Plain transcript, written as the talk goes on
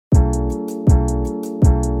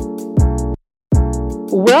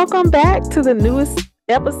Welcome back to the newest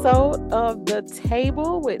episode of The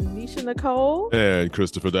Table with Nisha Nicole. And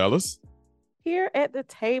Christopher Dallas. Here at the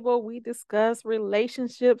table, we discuss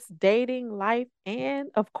relationships, dating, life, and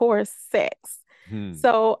of course, sex.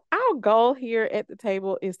 So, our goal here at the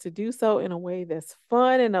table is to do so in a way that's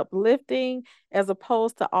fun and uplifting, as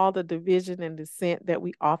opposed to all the division and dissent that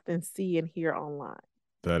we often see and hear online.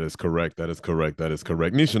 That is correct.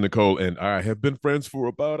 Nisha Nicole and I have been friends for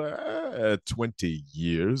about 20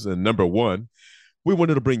 years. And number one, we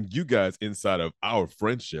wanted to bring you guys inside of our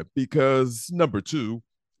friendship because number two,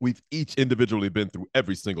 we've each individually been through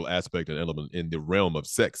every single aspect and element in the realm of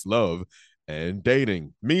sex, love, and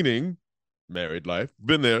dating, meaning married life,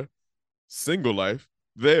 been there, single life,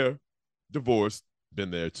 there, divorced,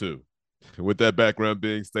 been there too. With that background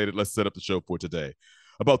being stated, let's set up the show for today.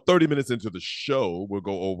 About 30 minutes into the show, we'll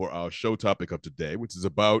go over our show topic of today, which is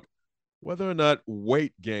about whether or not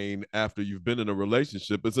weight gain after you've been in a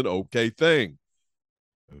relationship is an okay thing.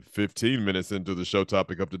 15 minutes into the show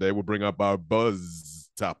topic of today, we'll bring up our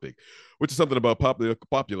buzz topic, which is something about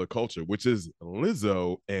popular culture, which is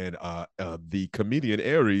Lizzo and the comedian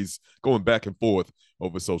Aries going back and forth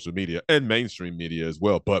over social media and mainstream media as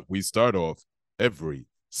well. But we start off every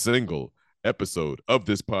single episode of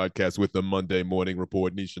this podcast with the Monday Morning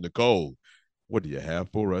Report. Nisha Nicole, what do you have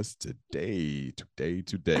for us today?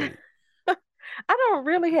 I don't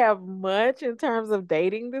really have much in terms of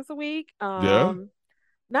dating this week. Yeah?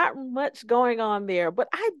 Not much going on there, but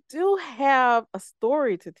I do have a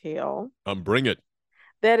story to tell. Bring it.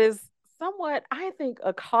 That is somewhat, I think,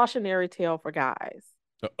 a cautionary tale for guys.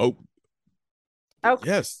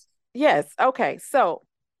 Okay. Yes. Okay. So,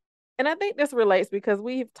 and I think this relates because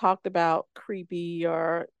we've talked about creepy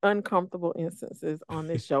or uncomfortable instances on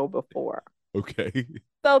this show before. Okay.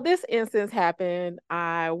 So this instance happened.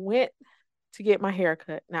 I went to get my hair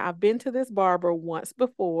cut. Now, I've been to this barber once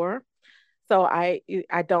before. So I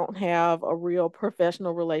don't have a real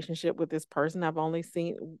professional relationship with this person. I've only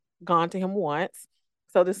gone to him once.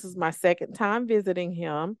 So this is my second time visiting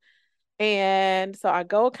him. And so I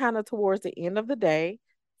go kind of towards the end of the day.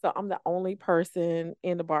 So I'm the only person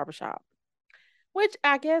in the barbershop, which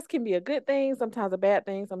I guess can be a good thing, sometimes a bad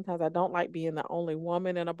thing. Sometimes I don't like being the only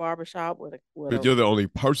woman in a barbershop But you're the only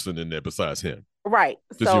person in there besides him. Right.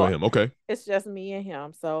 Just you and him. Okay. It's just me and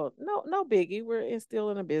him. So no biggie. We're still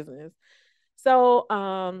in a business. So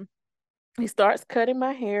he starts cutting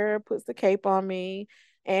my hair, puts the cape on me,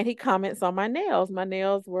 and he comments on my nails. My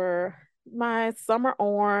nails were my summer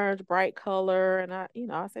orange, bright color, and I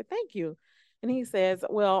said thank you. And he says,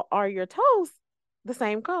 "Well, are your toes the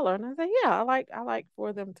same color?" And I said, "Yeah, I like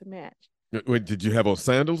for them to match." Wait, did you have on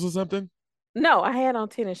sandals or something? No, I had on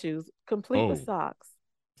tennis shoes, complete with socks.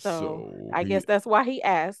 So I guess that's why he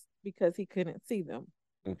asked, because he couldn't see them.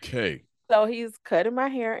 Okay. So he's cutting my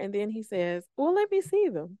hair, and then he says, "Well, let me see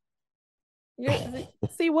them."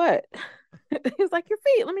 See what? He's like, "Your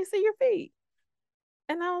feet. Let me see your feet."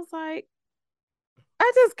 And I was like,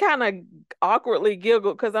 I just kind of awkwardly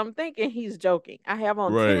giggled because I'm thinking he's joking. I have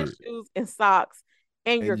on tennis shoes and socks,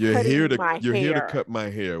 and you're cutting my hair. You're here to cut my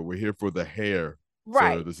hair. We're here for the hair.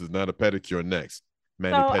 Right. So this is not a pedicure next.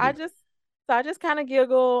 I just kind of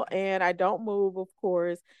giggle and I don't move, of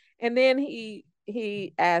course. And then he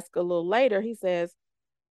asked a little later, he says,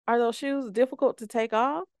 "Are those shoes difficult to take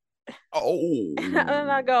off?" Oh. And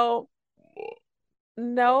I go,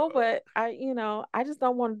 "No, but I just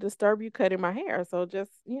don't want to disturb you cutting my hair. So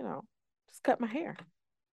just cut my hair."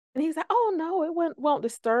 And he's like, "Oh no, it won't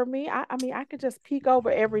disturb me. I mean, I could just peek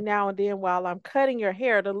over every now and then while I'm cutting your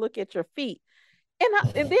hair to look at your feet."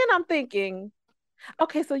 And then I'm thinking,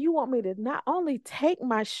 okay, so you want me to not only take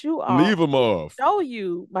my shoe off, leave them off, show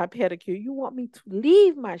you my pedicure, you want me to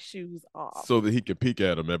leave my shoes off so that he can peek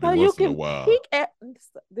at them every once in a while.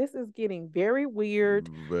 This is getting very weird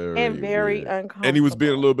and very uncomfortable. And he was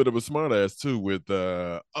being a little bit of a smartass too. With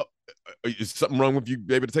is something wrong with you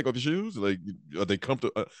being able to take off your shoes? Like, are they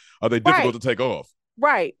comfortable? Are they difficult to take off?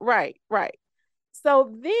 Right.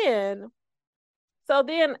 So then,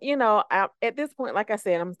 at this point, like I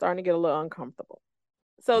said, I'm starting to get a little uncomfortable.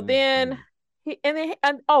 So then he says,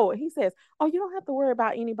 "Oh, you don't have to worry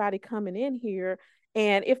about anybody coming in here.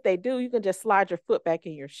 And if they do, you can just slide your foot back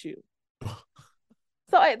in your shoe."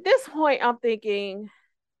 So at this point, I'm thinking,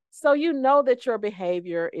 so that your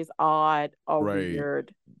behavior is odd or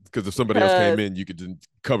weird. Because if somebody else came in, you could just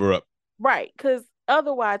cover up. Right. Because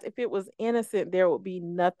otherwise, if it was innocent, there would be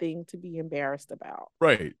nothing to be embarrassed about.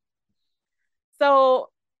 Right. So,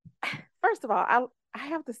 first of all, I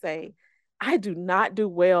have to say, I do not do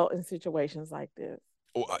well in situations like this.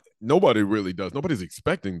 Oh, nobody really does. Nobody's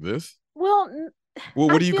expecting this. Well, Well,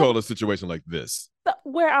 what I do you feel call a situation like this?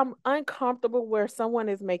 where I'm uncomfortable, where someone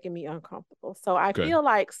is making me uncomfortable. So I Okay. feel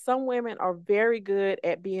like some women are very good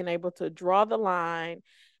at being able to draw the line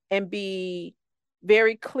and be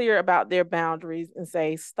very clear about their boundaries and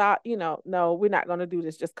say, stop, no, we're not going to do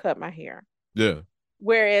this. Just cut my hair. Yeah.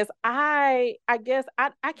 Whereas I guess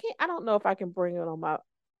I can't, I don't know if I can bring it on my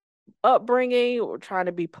upbringing or trying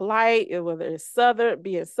to be polite, whether it's Southern,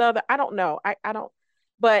 being Southern. I don't know. I don't,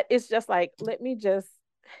 but it's just like, let me just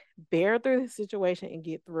bear through the situation and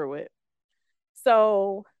get through it.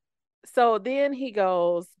 So so then he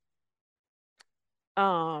goes,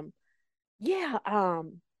 um, yeah,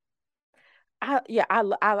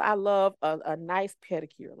 I love a nice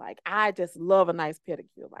pedicure. Like I just love a nice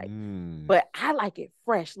pedicure. Like, Mm. but I like it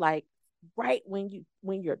fresh, like right when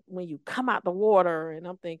you come out the water. And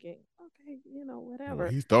I'm thinking, okay, Oh, whatever.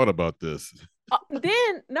 he thought about this.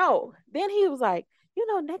 Then no, then he was like,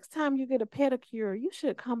 next time you get a pedicure, you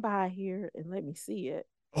should come by here and let me see it.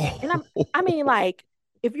 And I mean, like,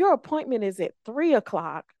 if your appointment is at 3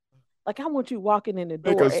 o'clock, like I want you walking in the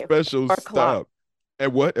Make door a at special 4 o'clock. stop.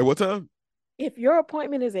 At what? At what time? If your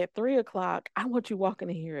appointment is at 3 o'clock, I want you walking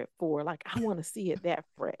in here at 4. Like I want to see it that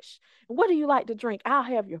fresh. And what do you like to drink? I'll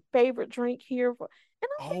have your favorite drink here for. And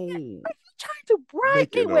I'm thinking, Oh, are you trying to bribe me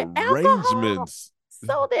making with alcohol arrangements.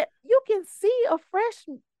 so that you can see a fresh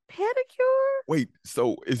pedicure? Wait,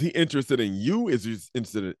 so is he interested in you? Is he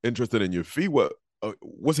interested in your feet?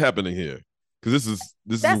 What's happening here? Because this is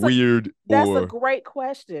That's a weird. That's a Or great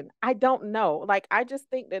question. I don't know. Like, I just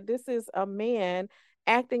think that this is a man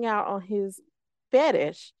acting out on his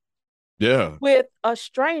fetish yeah, with a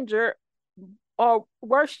stranger, or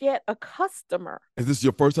worse yet, a customer. is this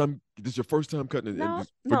your first time? This your first time cutting it? And No,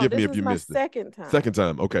 just no, forgive me this if is you my missed it. second time. Second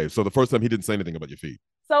time, okay. So the first time he didn't say anything about your feet.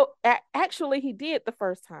 So actually, he did the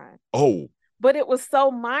first time, Oh, but it was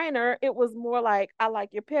so minor. It was more like, I like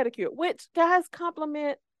your pedicure, which guys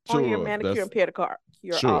compliment on your sure. manicure That's and pedicure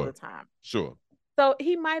all the sure, time. sure. So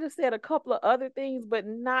he might have said a couple of other things, but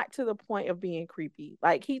not to the point of being creepy.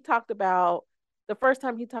 Like he talked about the first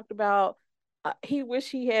time he talked about, he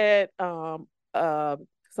wished he had uh,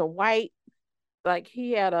 some white, like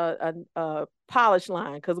he had a polish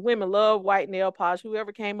line, because women love white nail polish.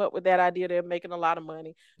 Whoever came up with that idea, they're making a lot of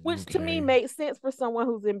money, which to me Okay. makes sense for someone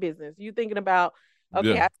who's in business. You thinking about,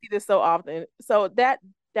 okay, Yeah. I see this so often, so that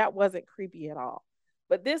wasn't creepy at all.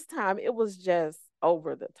 But this time it was just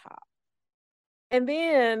over the top. And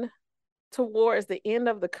then towards the end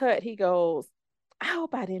of the cut, he goes, I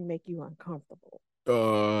hope I didn't make you uncomfortable.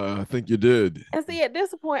 I think you did. And see, at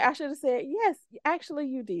this point, I should have said, yes, actually,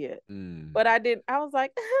 you did. Mm, But I didn't. I was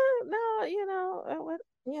like, no,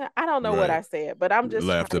 I don't know what right. I said, but I'm just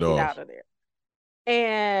Laughed trying it to get off. out of there.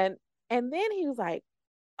 And then he was like,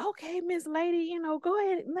 okay, Miss Lady, go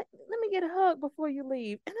ahead and let me get a hug before you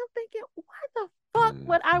leave. And I'm thinking, why the fuck Mm.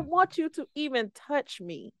 would I want you to even touch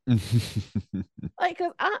me? Like,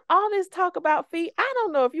 cause all this talk about feet, I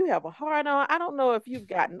don't know if you have a hard on. I don't know if you've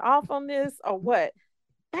gotten off on this or what.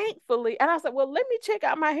 Thankfully, and I said, well, let me check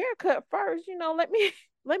out my haircut first. Let me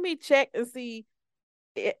let me check and see,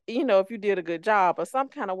 if you did a good job or some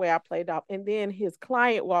kind of way I played off. And then his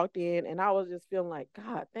client walked in, and I was just feeling like,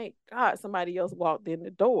 God, thank God somebody else walked in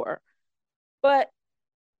the door. But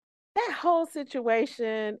that whole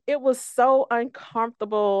situation, it was so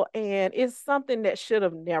uncomfortable, and it's something that should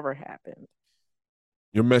have never happened.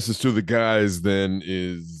 Your message to the guys then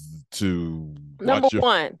is to Number watch your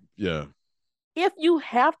one, yeah. if you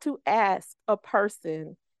have to ask a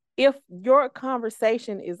person if your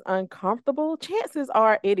conversation is uncomfortable, chances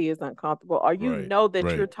are it is uncomfortable, or you Right. know that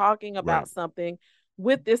you're Right. talking Right. about something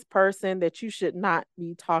with this person that you should not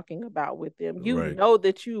be talking about with them. You Right. know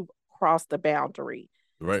that you've crossed a boundary.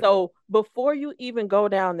 Right. So before you even go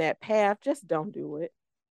down that path, just don't do it.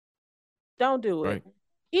 Don't do it. Right.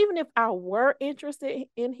 Even if I were interested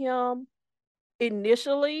in him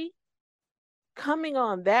initially, coming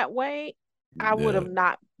on that way, I would Yeah. have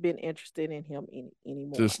not been interested in him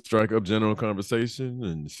anymore. Just strike up general conversation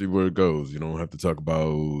and see where it goes. You don't have to talk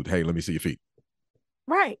about, hey, let me see your feet.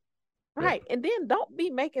 Right. Yeah. Right. And then don't be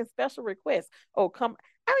making special requests. Oh, come.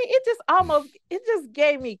 I mean, it just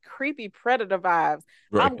gave me creepy predator vibes.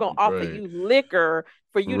 Right. I'm going to offer Right. you liquor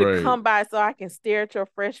for you to Right. come by so I can stare at your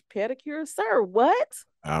fresh pedicure. Sir, what?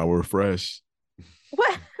 Hour fresh.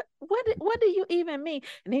 What? What do you even mean?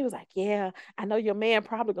 And he was like, yeah, I know your man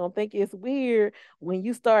probably gonna think it's weird when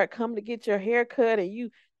you start coming to get your hair cut and you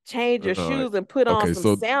change your Uh, shoes and put on okay, some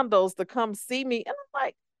so sandals to come see me. And I'm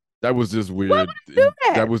like, that was just why would weird. I do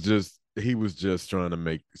That that? was just he was just trying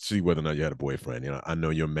to see whether or not you had a boyfriend. I know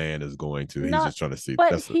your man is going to. He's No, just trying to see.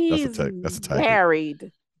 but That's a he's tactic.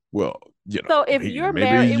 married. Well, So if you're maybe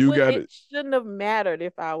married, you got it it. shouldn't have mattered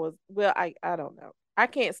if I was. Well, I don't know. I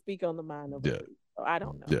can't speak on the mind of a Yeah, creep, so I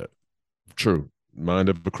don't know yeah, true. Mind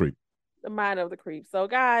of a creep. the mind of the creep. So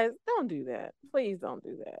guys, don't do that. Please don't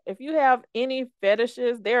do that. If you have any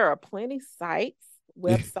fetishes, there are plenty sites,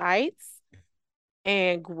 websites,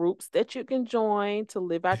 and groups that you can join to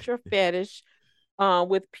live out your fetish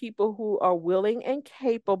with people who are willing and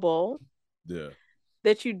capable Yeah.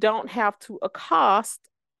 that you don't have to accost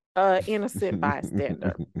innocent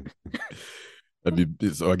bystander.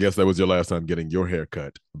 So I guess that was your last time getting your hair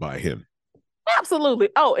cut by him. Absolutely.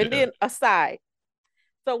 Oh, and Yeah. then aside.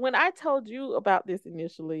 So when I told you about this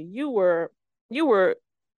initially, you were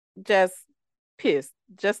just pissed,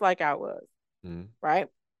 just like I was, Mm-hmm. right?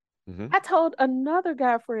 Mm-hmm. I told another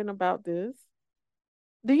guy friend about this.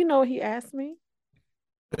 Do you know what he asked me?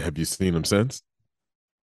 Have you seen him since?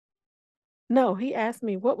 No, he asked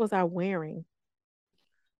me what was I wearing.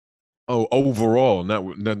 Oh, overall,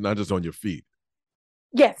 not just on your feet.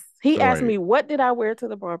 Yes, he All asked right. me what did I wear to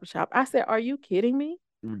the barbershop. I said, "Are you kidding me?"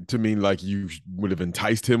 To mean like you would have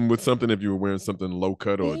enticed him with something if you were wearing something low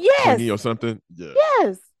cut or Yes, clingy or something. Yeah.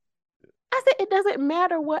 yes. I said it doesn't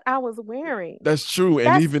matter what I was wearing. That's true. And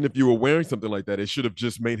That's even if you were wearing something like that, it should have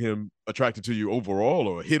just made him attracted to you overall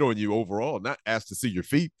or hit on you overall, not asked to see your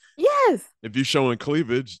feet. yes. If you're showing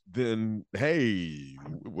cleavage, then hey,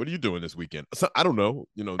 what are you doing this weekend? So, I don't know,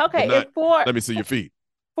 but Okay, if not let me see your feet.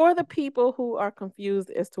 for the people who are confused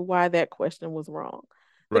as to why that question was wrong.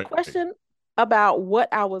 The Right. question about what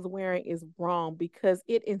I was wearing is wrong because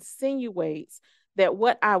it insinuates that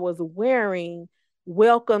what I was wearing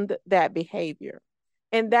welcomed that behavior.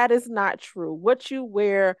 And that is not true. What you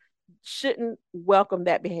wear shouldn't welcome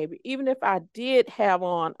that behavior. Even if I did have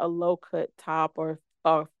on a low cut top or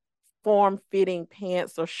form fitting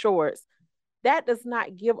pants or shorts, that does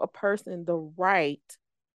not give a person the right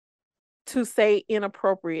to say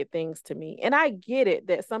inappropriate things to me. And I get it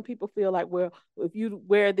that some people feel like, well, if you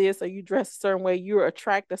wear this or you dress a certain way, you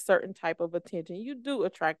attract a certain type of attention. You do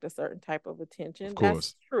attract a certain type of Of attention. That's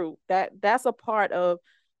course. true. That's a part of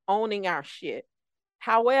owning our shit.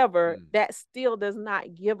 However, Mm. that still does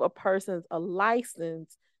not give a person a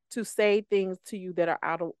license to say things to you that are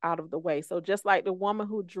out of the way. So just like the woman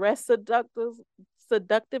who dressed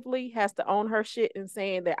seductively has to own her shit and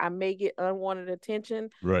saying that I may get unwanted attention,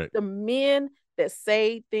 Right. the men that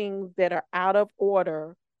say things that are out of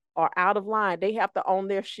order or out of line, they have to own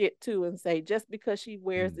their shit too and say, just because she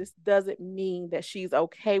wears Mm. this doesn't mean that she's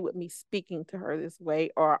okay with me speaking to her this way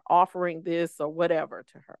or offering this or whatever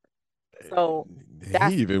to her. So He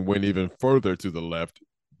that's even went even further to the left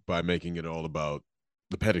by making it all about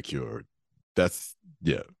the pedicure. That's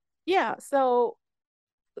yeah. yeah. So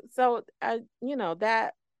I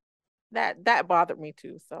that bothered me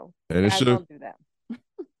too. So And it guys, should. don't do that.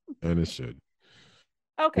 And it should.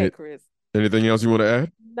 Okay, It, Chris. anything else you want to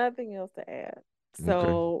add? Nothing else to add. Okay.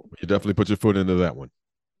 So You definitely put your foot into that one.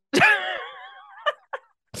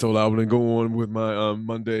 So I will go on with my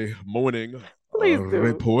Monday morning please do.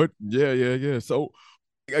 report. Yeah, yeah, yeah. So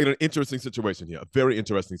I got an interesting situation here, a very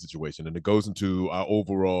interesting situation, and it goes into our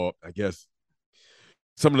overall, I guess,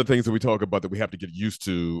 some of the things that we talk about that we have to get used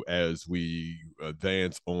to as we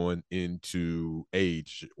advance on into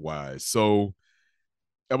age wise. So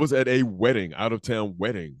I was at a wedding, out of town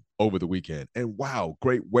wedding over the weekend, and wow,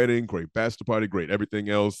 great wedding, great bachelor party, great everything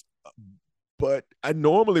else. But I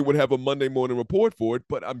normally would have a Monday morning report for it,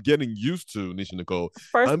 but I'm getting used to, Nisha Nicole.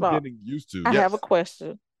 First of I'm all, getting used to, I have a yes,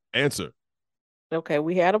 question. answer. Okay,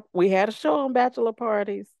 we had a show on bachelor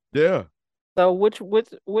parties. Yeah. So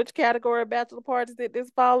which category of bachelor parties did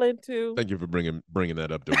this fall into? Thank you for bringing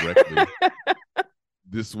that up directly.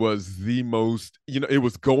 This was the most, it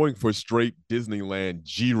was going for straight Disneyland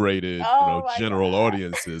G-rated, Oh my general God.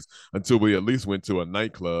 audiences until we at least went to a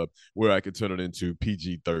nightclub where I could turn it into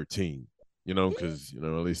PG-13, because, at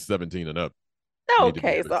least 17 and up. You need to be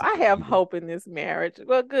Okay, having so some I good have humor. hope in this marriage.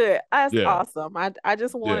 Well, good. That's Yeah, awesome. I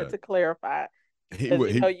just wanted yeah. to clarify He because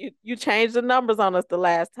wa- he you changed the numbers on us the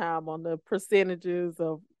last time on the percentages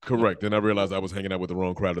of correct. And I realized who. I was hanging out with the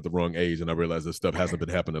wrong crowd at the wrong age, and I realized this stuff hasn't been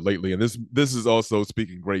happening lately. And this is also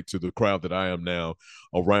speaking great to the crowd that I am now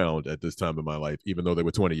around at this time in my life, even though they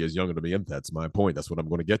were 20 years younger than me. And that's my point. That's what I'm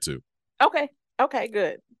going to get to. Okay. Okay,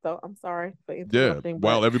 good. So I'm sorry for Yeah. interrupting, but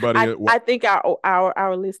While everybody, I think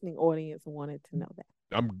our listening audience wanted to know that.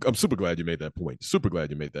 I'm super glad you made that point. Super glad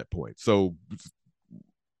you made that point. So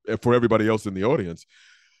for everybody else in the audience,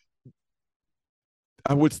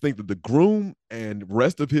 I would think that the groom and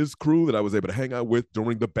rest of his crew that I was able to hang out with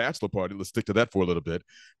during the bachelor party, let's stick to that for a little bit,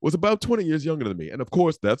 was about 20 years younger than me. And of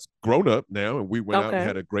course, that's grown up now. And we went out and Okay.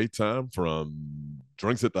 had a great time, from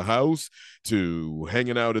drinks at the house to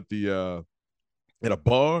hanging out at a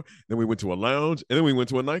bar, then we went to a lounge, and then we went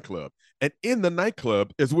to a nightclub. And in the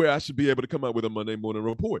nightclub is where I should be able to come out with a Monday morning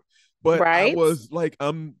report. But I Right. was like,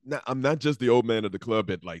 I'm not just the old man of the club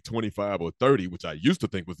at like 25 or 30, which I used to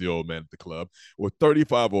think was the old man of the club, or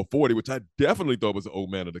 35 or 40, which I definitely thought was the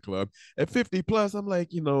old man of the club. At 50 plus, I'm like,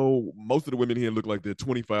 most of the women here look like they're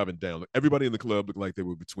 25 and down. Like, everybody in the club looked like they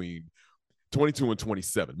were between 22 and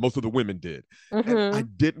 27. Most of the women did. And I Mm-hmm.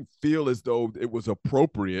 didn't feel as though it was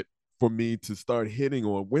appropriate for me to start hitting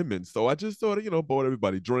on women. So I just sort of, bought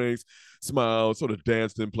everybody drinks, smiled, sort of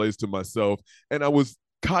danced in place to myself. And I was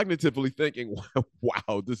cognitively thinking,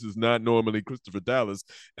 wow, this is not normally Christopher Dallas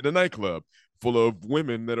in a nightclub full of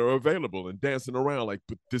women that are available and dancing around. Like,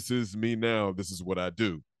 but this is me now. This is what I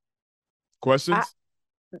do. I Questions?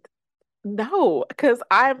 no, because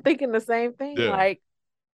I'm thinking the same thing. Yeah. Like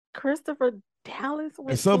Christopher Dallas At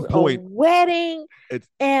went some to a point, wedding it's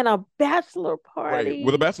and a bachelor right.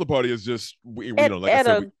 Well, the party bachelor party is just, like I at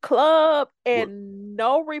said, a club we and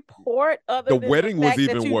no report the other than the wedding was fact that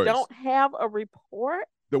even you worse. don't have a report.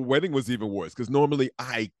 The wedding was even worse because normally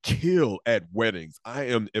I kill at weddings.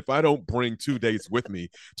 If I don't bring two dates with me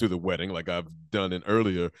to the wedding, like I've done in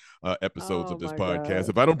earlier episodes Oh of this my podcast, God.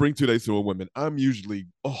 if I don't bring two dates to a woman, I'm usually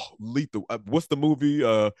lethal. What's the movie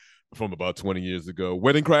from about 20 years ago?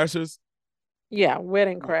 Wedding Crashers. Yeah,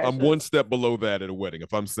 wedding I'm one crashers. step below that at a wedding.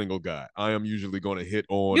 If I'm single guy, I am usually going to hit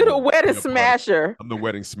on You the or wedding be a part of. smasher. I'm the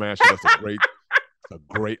wedding smasher. That's a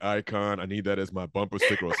great icon. I need that as my bumper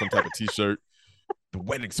sticker or some type of T-shirt. The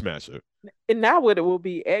wedding smasher. And now what it will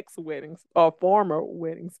be ex weddings or former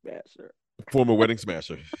wedding smasher. Former wedding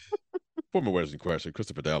smasher. Former wedding crasher.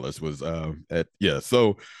 Christopher Dallas was at yeah.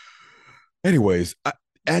 So, anyways,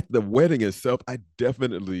 at the wedding itself, I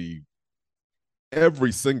definitely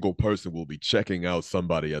every single person will be checking out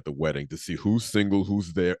somebody at the wedding to see who's single,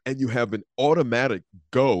 who's there, and you have an automatic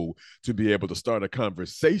go to be able to start a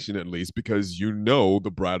conversation at least because you know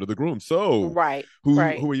the bride or the groom. So, Right, who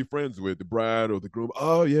right. who are you friends with, the bride or the groom?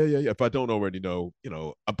 Oh yeah, yeah, yeah. If I don't already know,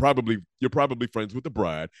 you're probably friends with the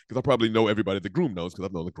bride because I probably know everybody the groom knows because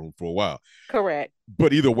I've known the groom for a while. Correct.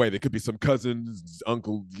 But either way, there could be some cousins,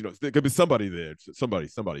 uncle, there could be somebody there,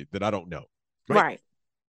 somebody that I don't know, right? Right.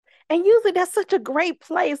 And usually that's such a great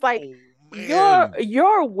place. Like Oh your man,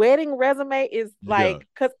 your wedding resume is yeah, like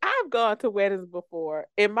because I've gone to weddings before,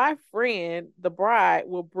 and my friend, the bride,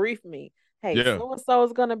 will brief me. Hey, yeah, so and so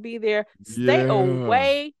is gonna be there. Stay yeah.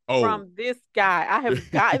 away Oh, from this guy. I have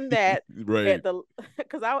gotten that right. at the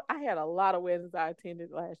because I had a lot of weddings I attended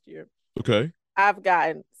last year. Okay. I've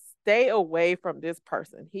gotten stay away from this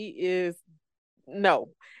person. He is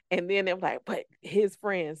no. And then they're like, but his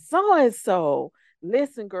friend so and so,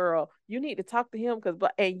 listen, girl, you need to talk to him because,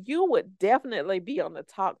 but, and you would definitely be on the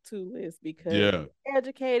talk to list because Yeah, you're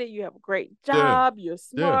educated, you have a great yeah, job, you're yeah,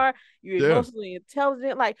 smart, you're yeah. emotionally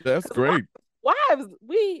intelligent. Like, That's because great. wives,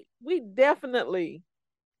 we definitely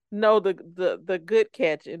know the good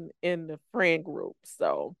catch in the friend group.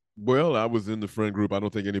 So, Well, I was in the friend group. I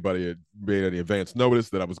don't think anybody had made any advance notice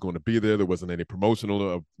that I was going to be there. There wasn't any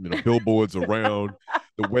promotional, billboards around.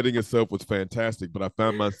 The wedding itself was fantastic, but I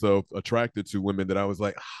found myself attracted to women that I was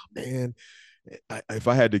like, oh man, if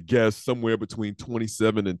I had to guess, somewhere between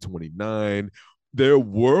 27 and 29. There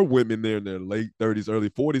were women there in their late 30s, early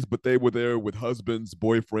 40s, but they were there with husbands,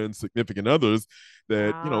 boyfriends, significant others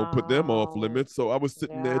that, put them off wow, limits. So I was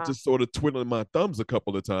sitting there yeah, just sort of twiddling my thumbs a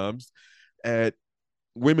couple of times at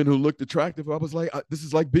women who looked attractive. I was like, this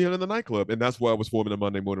is like being in the nightclub. And that's why I was forming a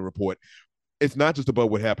Monday morning report. It's not just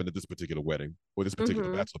about what happened at this particular wedding or this particular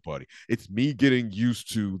mm-hmm. bachelor party. It's me getting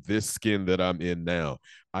used to this skin that I'm in now.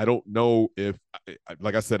 I don't know if,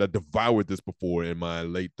 like I said, I devoured this before in my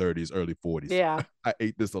late 30s, early 40s. Yeah, I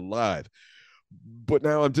ate this alive. But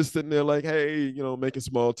now I'm just sitting there like, hey, making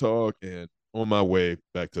small talk and on my way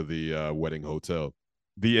back to the wedding hotel.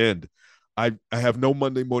 The end. I have no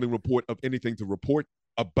Monday morning report of anything to report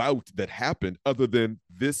about that happened other than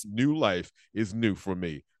this new life is new for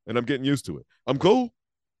me and I'm getting used to it. I'm cool. It's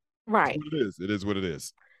right. what it is. It is what it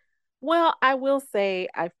is. Well, I will say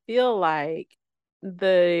I feel like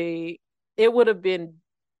the it would have been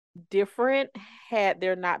different had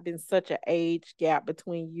there not been such an age gap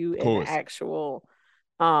between you Of and the course. actual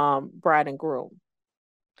bride and groom.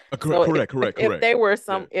 Correct, So correct, correct, if correct. they were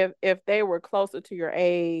Yeah. if they were closer to your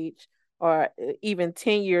age or even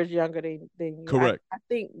 10 years younger than you, Correct. I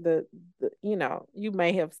think the you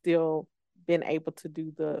may have still been able to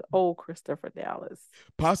do the old Christopher Dallas.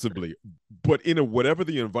 Possibly, but in whatever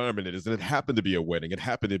the environment it is, and it happened to be a wedding, it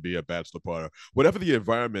happened to be a bachelor party, whatever the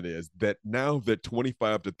environment is, that now that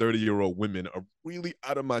 25 to 30-year-old women are really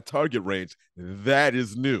out of my target range, that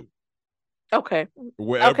is new. Okay.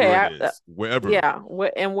 Wherever Okay. it is, wherever. Yeah.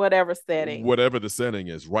 In whatever setting. Whatever the setting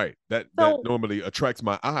is, right. That So normally attracts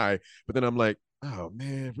my eye, but then I'm like, oh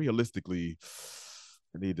man, realistically,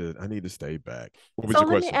 I need to stay back. What was so your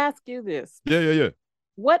let me question? ask you this. Yeah.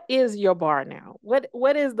 What is your bar now?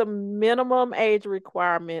 What is the minimum age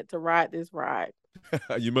requirement to ride this ride?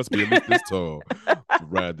 You must be at least this tall to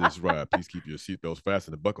ride this ride. Please keep your seatbelts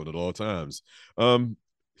fastened and buckled at all times. Um,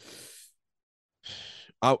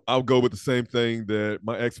 I'll go with the same thing that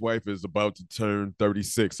my ex-wife is about to turn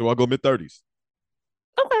 36, so I'll go mid-30s.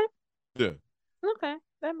 Okay. Yeah. Okay.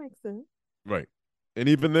 That makes sense. Right. And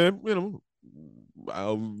even then,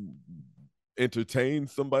 I'll entertain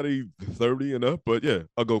somebody 30 and up, but yeah,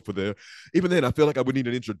 I'll go for there. Even then, I feel like I would need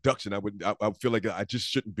an introduction. I feel like I just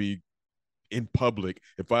shouldn't be in public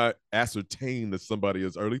if I ascertain that somebody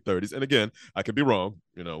is early 30s. And again, I could be wrong,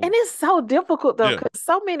 And it's so difficult though, Yeah, because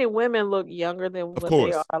so many women look younger than of what they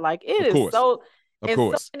course. are. Like it Of is course. so, Of and so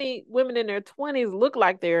course. many women in their 20s look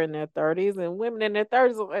like they're in their 30s, and women in their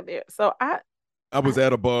 30s look like they're. So I was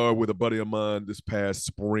at a bar with a buddy of mine this past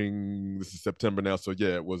spring. This is September now. So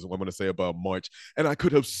yeah, it was, I'm going to say about March. And I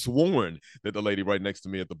could have sworn that the lady right next to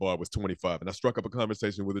me at the bar was 25. And I struck up a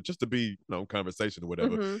conversation with her just to be, conversation or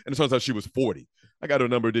whatever. mm-hmm. And it turns out she was 40. I got her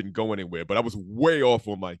number, didn't go anywhere, but I was way off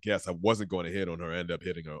on my guess. I wasn't going to hit on her, end up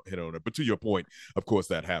hit on her. But to your point, of course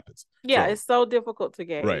that happens. Yeah, So, it's so difficult to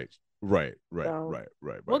gauge. right. So,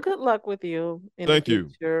 well, good luck with you in Thank the you.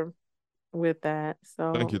 future with that.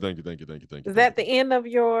 So Thank you. Is that the end of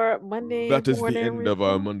your Monday That is morning the end report? of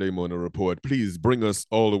our Monday morning report. Please bring us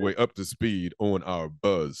all the way up to speed on our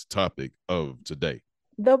buzz topic of today.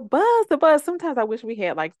 The buzz. Sometimes I wish we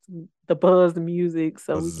had like the buzz music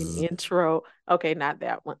so we can Buzz. intro. Okay, not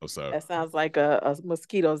that one. Oh, sorry. That sounds like a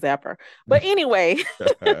mosquito zapper. But anyway,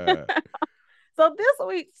 so this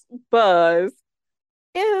week's buzz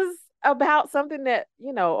is about something that,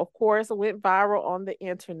 of course, went viral on the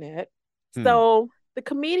internet. So the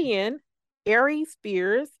comedian Aries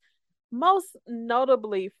Spears, most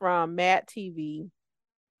notably from Mad TV,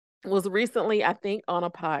 was recently, I think, on a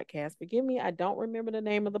podcast. Forgive me, I don't remember the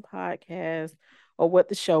name of the podcast or what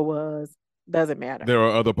the show was. Doesn't matter. There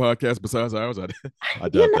are other podcasts besides ours. I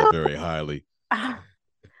doubt that very highly.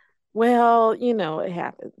 Well, it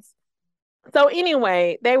happens. So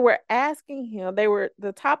anyway, they were asking him,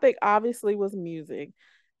 the topic obviously was music.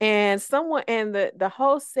 And the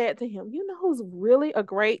host said to him, who's really a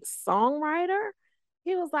great songwriter?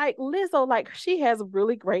 He was like, Lizzo, like she has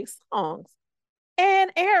really great songs.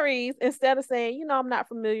 And Aries, instead of saying, I'm not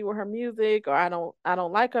familiar with her music or I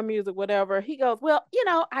don't like her music, whatever, he goes, well,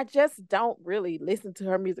 I just don't really listen to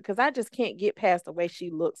her music because I just can't get past the way she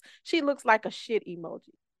looks. She looks like a shit emoji.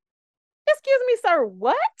 Excuse me, sir,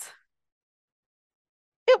 what?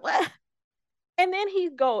 It was, and then he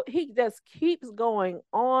just keeps going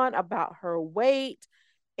on about her weight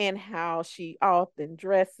and how she often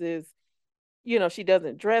dresses, she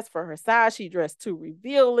doesn't dress for her size, she dressed too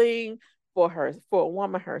revealing for a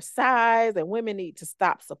woman her size, and women need to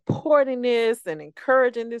stop supporting this and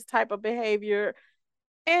encouraging this type of behavior.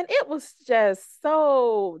 And it was just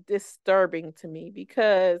so disturbing to me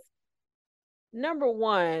because number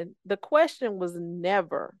one, the question was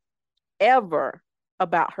never ever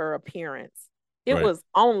about her appearance. It was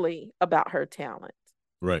only about her talent.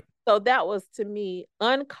 Right. So that was, to me,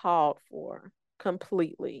 uncalled for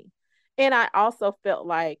completely. And I also felt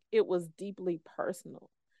like it was deeply personal.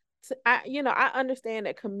 I understand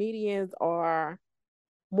that comedians are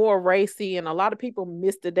more racy, and a lot of people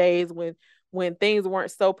miss the days when things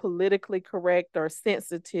weren't so politically correct or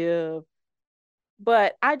sensitive.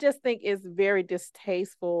 But I just think it's very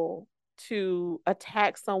distasteful to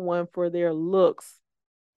attack someone for their looks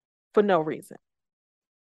for no reason.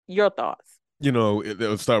 Your thoughts?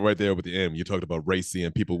 It'll start right there with the M. You talked about racy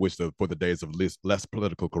and people wish for the days of less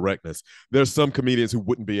political correctness. There's some comedians who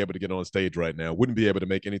wouldn't be able to get on stage right now, wouldn't be able to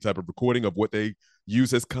make any type of recording of what they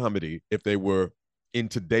use as comedy if they were in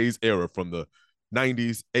today's era from the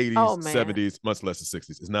 90s, 80s, 70s, much less the 60s.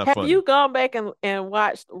 It's not Have funny. you gone back and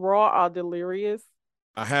watched Raw or Delirious?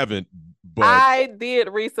 I haven't, but I did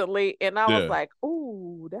recently, and I was like,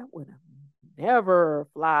 "Ooh, that would have never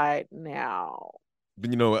fly now."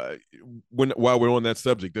 But while we're on that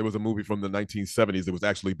subject, there was a movie from the 1970s that was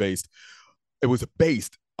actually based. It was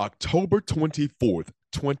based October 24th,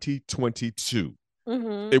 2022.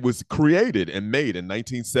 Mm-hmm. It was created and made in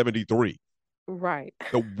 1973. Right.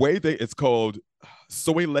 The way it's called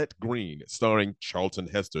Soylent Green, starring Charlton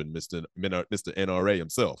Heston, Mr. NRA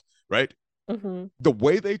himself, right? Mm-hmm. The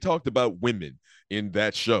way they talked about women in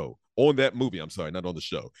that show, on that movie, I'm sorry, not on the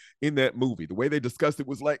show, in that movie, the way they discussed it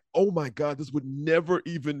was like, oh my God, this would never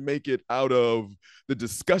even make it out of the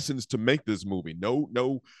discussions to make this movie. No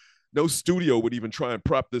studio would even try and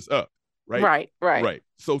prop this up, right? Right, right. Right.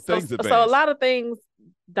 So So things so a advance. lot of things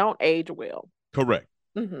don't age well. Correct.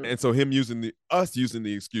 Mm-hmm. And so him using the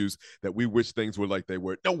excuse that we wish things were like they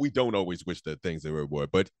were. No, we don't always wish that things they were.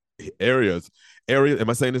 But Aries, am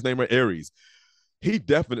I saying his name right? Aries. He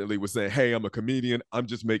definitely was saying, hey, I'm a comedian. I'm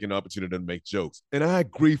just making an opportunity to make jokes. And I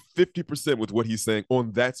agree 50% with what he's saying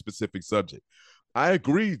on that specific subject. I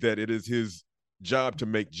agree that it is his job to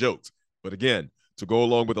make jokes. But again, to go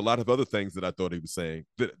along with a lot of other things that I thought he was saying,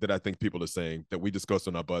 that I think people are saying, that we discussed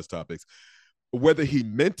on our buzz topics, whether he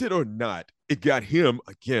meant it or not, it got him,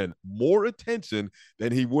 again, more attention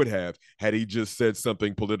than he would have had he just said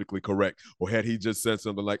something politically correct, or had he just said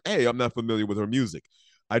something like, hey, I'm not familiar with her music.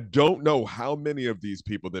 I don't know how many of these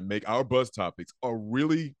people that make our buzz topics are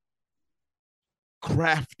really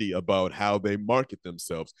crafty about how they market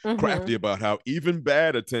themselves, Mm-hmm. crafty about how even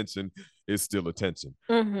bad attention is still attention.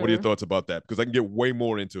 What are your Mm-hmm. thoughts about that? Because I can get way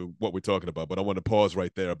more into what we're talking about, but I want to pause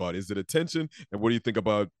right there about, is it attention? And what do you think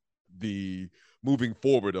about the moving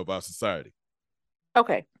forward of our society?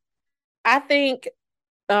 Okay. I think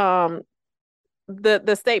um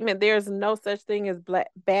the statement there's no such thing as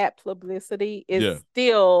bad publicity is Yeah.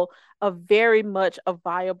 still a very much a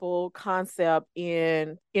viable concept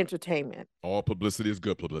in entertainment. All publicity is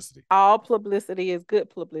good publicity. All publicity is good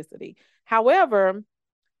publicity. However,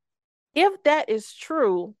 if that is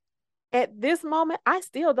true, at this moment, I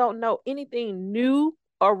still don't know anything new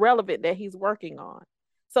or relevant that he's working on.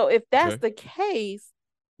 So if that's Okay. the case,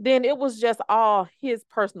 then it was just all his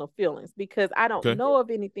personal feelings because I don't Okay. know of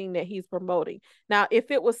anything that he's promoting. Now, if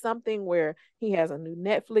it was something where he has a new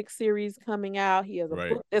Netflix series coming out, he has a Right.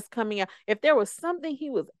 book that's coming out, if there was something he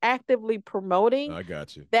was actively promoting, I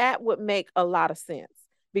got you. that would make a lot of sense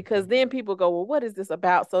because Okay. then people go, well, what is this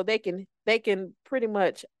about? So they can pretty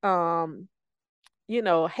much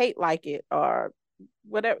hate like it or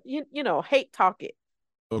whatever, hate talk it,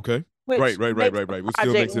 Okay. Right, which right, right, makes right, the right. Which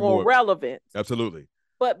still project makes it more more, relevant. absolutely.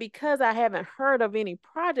 But because I haven't heard of any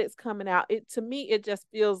projects coming out, it to me it just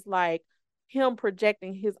feels like him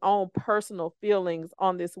projecting his own personal feelings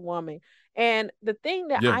on this woman. And the thing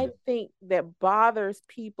that Yeah. I think that bothers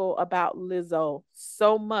people about Lizzo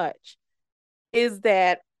so much is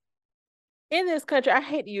that in this country, I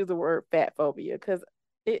hate to use the word fat phobia because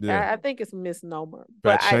Yeah. I think it's a misnomer,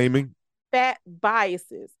 but Fat shaming. fat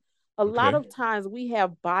biases. A lot Okay. of times we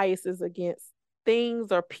have biases against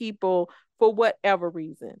things or people for whatever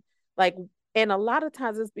reason. Like, and a lot of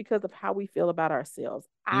times it's because of how we feel about ourselves.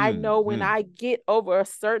 I Mm, know when mm, I get over a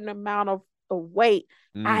certain amount of weight,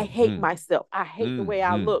 I mm, hate mm, myself. I hate the mm, way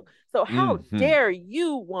I mm, look. So how mm. dare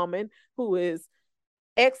you, woman, who is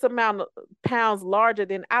X amount of pounds larger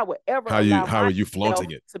than I would ever allow How are you myself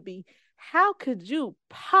flaunting it? to be. How could you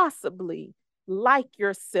possibly like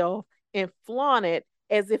yourself and flaunt it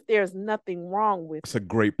as if there's nothing wrong with That's a it?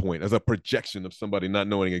 great point. As a projection of somebody not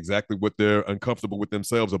knowing exactly what they're uncomfortable with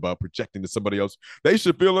themselves about, projecting to somebody else, they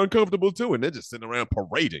should feel uncomfortable too, and they're just sitting around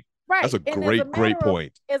parading. That's Right. a And great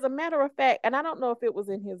point. as a matter of fact, and I don't know if it was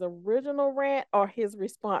in his original rant or his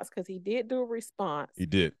response, because he did do a response, He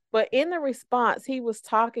did. but in the response, he was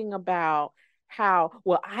talking about how,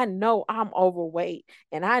 well, I know I'm overweight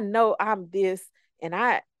and I know I'm this and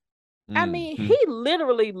I mean, Mm-hmm. he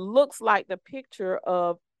literally looks like the picture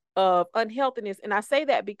of unhealthiness. And I say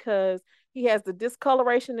that because he has the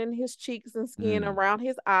discoloration in his cheeks and skin Mm, around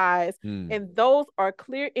his eyes. mm, And those are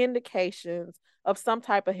clear indications of some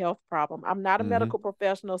type of health problem. I'm not a mm-hmm. medical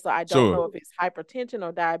professional, so I don't Sure. know if it's hypertension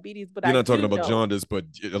or diabetes, but You're I not talking do about know jaundice, but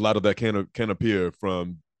a lot of that can appear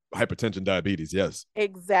from hypertension, diabetes. Yes.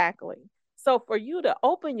 exactly. So for you to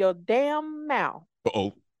open your damn mouth,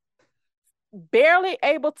 Oh. barely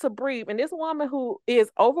able to breathe. And this woman who is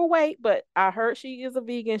overweight, but I heard she is a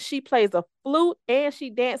vegan, she plays a flute and she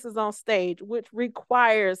dances on stage, which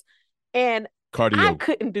requires, and I Cardio.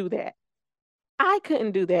 couldn't do that. I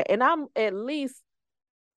couldn't do that. And I'm at least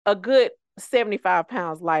a good 75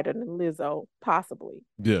 pounds lighter than Lizzo, possibly.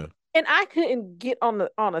 Yeah. And I couldn't get on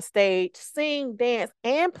a stage, sing, dance,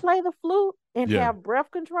 and play the flute and Yeah. have breath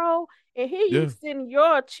control. And here you Yeah. sitting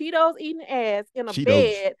your Cheetos eating ass in a Cheetos.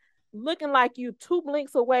 bed looking like you 2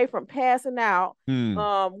 blinks away from passing out, Hmm.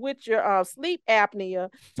 with your sleep apnea,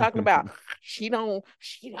 talking about she don't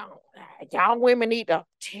y'all women need to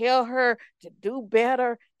tell her to do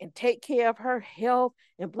better and take care of her health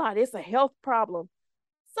and blah. It's a health problem.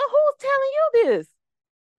 So who's telling you this?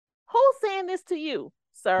 Who's saying this to you,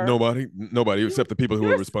 sir? Nobody You except the people who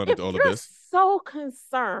are responding if to all of you're this. so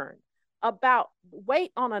concerned about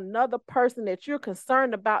weight on another person, that you're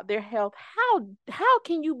concerned about their health, how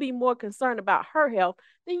can you be more concerned about her health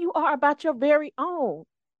than you are about your very own,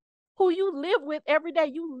 who you live with every day?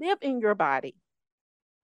 You live in your body.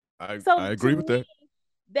 I So to agree with me, that.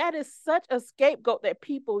 that is such a scapegoat that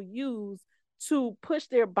people use to push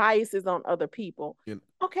their biases on other people. You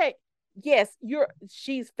Okay, yes,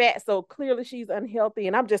 she's fat, so clearly she's unhealthy,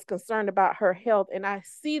 and I'm just concerned about her health. And I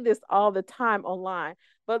see this all the time online.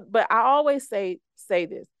 But I always say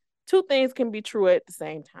this. Two things can be true at the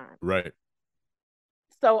same time. right,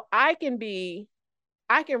 So I can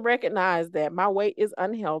recognize that my weight is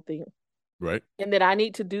unhealthy right. and that I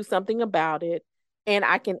need to do something about it. And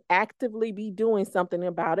I can actively be doing something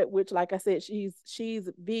about it, which, like I said, she's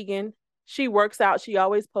vegan. She works out. She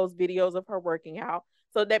always posts videos of her working out.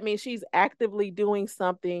 So that means she's actively doing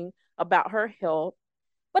something about her health.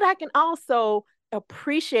 But I can also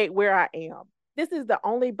appreciate where I am. This is the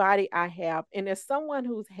only body I have. And as someone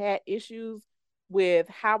who's had issues with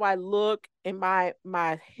how I look and my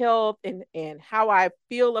health and how I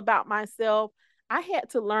feel about myself, I had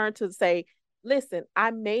to learn to say, listen,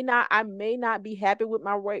 I may not be happy with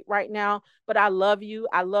my weight right now, but I love you.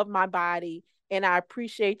 I love my body and I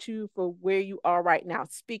appreciate you for where you are right now,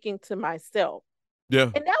 speaking to myself. Yeah,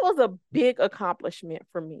 And that was a big accomplishment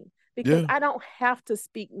for me because yeah. I don't have to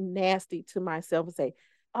speak nasty to myself and say,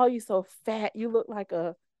 "Oh, you so fat. You look like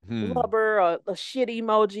a Hmm. blubber or a shit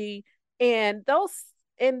emoji." And those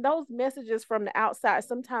messages from the outside,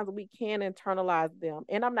 sometimes we can internalize them.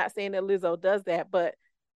 And I'm not saying that Lizzo does that, but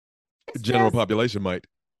it's General just, population might.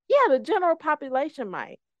 yeah, the general population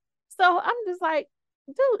might. So I'm just like,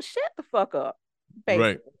 dude, shut the fuck up, Right,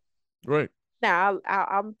 basically. right. Now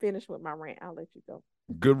I'm finished with my rant. I'll let you go.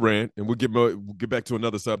 Good rant, and we'll get back to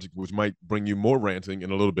another subject, which might bring you more ranting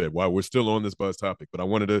in a little bit. While we're still on this buzz topic, but I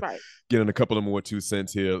wanted to Right. get in a couple of more 2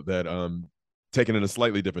 cents here that taken in a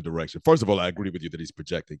slightly different direction. First of all, I agree with you that he's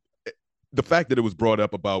projecting. The fact that it was brought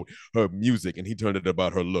up about her music and he turned it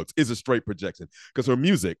about her looks is a straight projection because her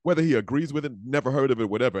music, whether he agrees with it, never heard of it,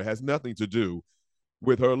 whatever, has nothing to do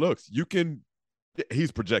with her looks.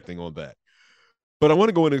 He's projecting on that. But I want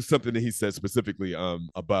to go into something that he said specifically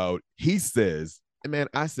about, he says, man,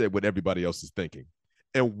 I said what everybody else is thinking.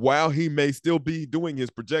 And while he may still be doing his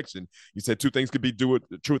projection, you said two things could be true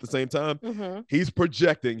at the same time. Mm-hmm. He's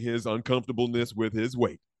projecting his uncomfortableness with his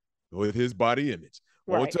weight, with his body image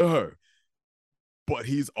Right. onto her. But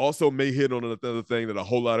he's also may hit on another thing that a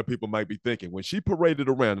whole lot of people might be thinking. When she paraded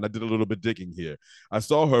around, and I did a little bit digging here, I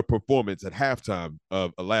saw her performance at halftime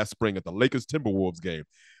of last spring at the Lakers Timberwolves game.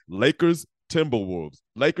 Lakers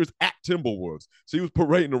at Timberwolves. She was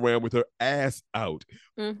parading around with her ass out.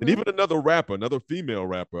 And Mm-hmm. even another female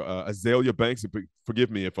rapper, Azalea Banks,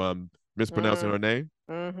 forgive me if I'm mispronouncing her name,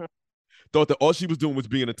 Mm-hmm. thought that all she was doing was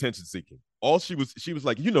being attention seeking. She was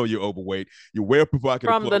like, you're overweight, you wear provocative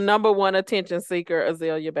From the clothes. number one attention seeker,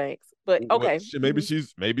 Azalea Banks. But What okay. maybe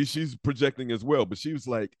Mm-hmm. she's projecting as well, but she was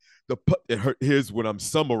like, here's what I'm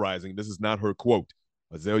summarizing. This is not her quote.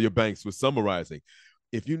 Azalea Banks was summarizing.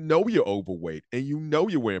 If you know you're overweight and you know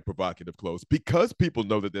you're wearing provocative clothes, because people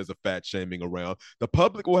know that there's a fat shaming around, the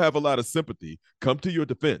public will have a lot of sympathy, come to your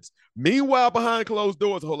defense. Meanwhile, behind closed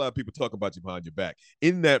doors, a whole lot of people talk about you behind your back.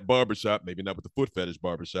 In that barbershop, maybe not with the foot fetish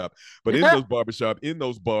barbershop, but in those barbershop, in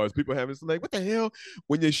those bars, people having like, what the hell?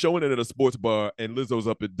 When you're showing it at a sports bar and Lizzo's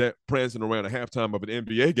up at prancing around a halftime of an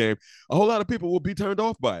NBA game, a whole lot of people will be turned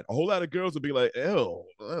off by it. A whole lot of girls will be like, ew,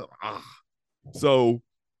 ah. So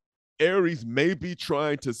Aries may be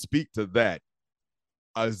trying to speak to that.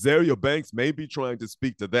 Azalea Banks may be trying to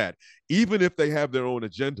speak to that, even if they have their own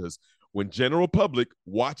agendas. When general public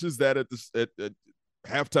watches that at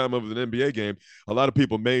halftime of an NBA game, a lot of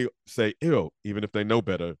people may say, "Ew," even if they know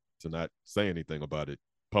better to not say anything about it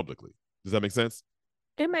publicly. Does that make sense?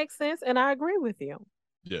 It makes sense, and I agree with you.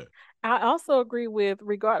 Yeah. I also agree with,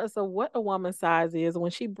 regardless of what a woman's size is,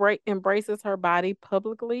 when she embraces her body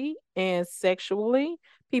publicly and sexually,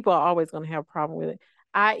 people are always going to have a problem with it.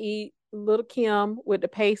 I.e., Little Kim with the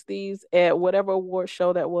pasties at whatever award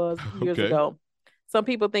show that was years Okay. ago. Some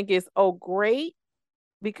people think it's, oh, great,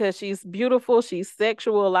 because she's beautiful, she's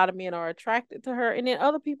sexual. A lot of men are attracted to her. And then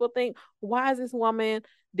other people think, why is this woman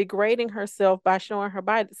degrading herself by showing her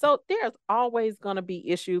body? So there's always going to be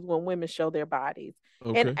issues when women show their bodies.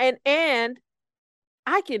 And Okay.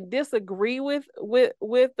 I can disagree with the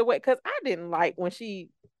way, because I didn't like when she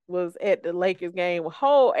was at the Lakers game with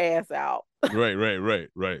whole ass out. Right, right, right,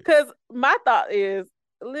 right. Because my thought is,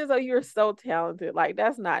 Lizzo, you're so talented. Like,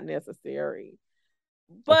 that's not necessary.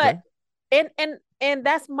 But Okay. and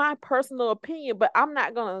that's my personal opinion. But I'm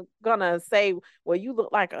not gonna say, well, you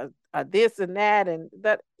look like a this and that and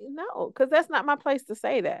that. No, because that's not my place to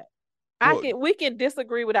say that. Well, We can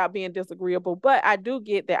disagree without being disagreeable, but I do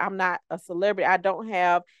get that I'm not a celebrity. I don't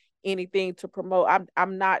have anything to promote.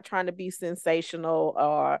 I'm not trying to be sensational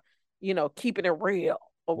or, keeping it real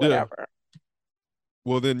or yeah. whatever.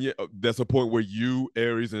 Well, then, yeah, that's a point where you,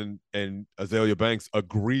 Aries, and Azalea Banks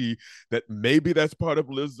agree that maybe that's part of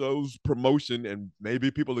Lizzo's promotion, and maybe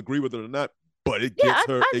people agree with it or not. But it Yeah, gets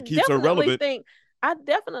her, it keeps her relevant. I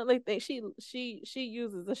definitely think she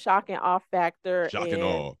uses the shock and awe factor, Shock and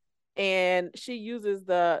awe. and she uses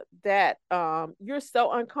the that you're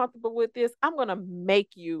so uncomfortable with this, I'm gonna make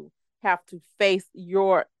you have to face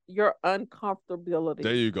your There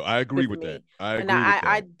uncomfortability you go. I agree with with that. me. I And agree with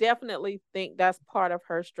I that. definitely think that's part of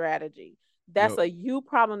her strategy. That's No, a you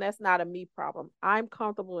problem. That's not a me problem. I'm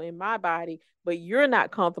comfortable in my body, but you're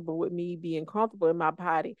not comfortable with me being comfortable in my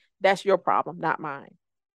body. That's your problem, not mine.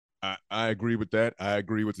 I agree with that. I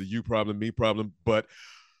agree with the you problem, me problem. But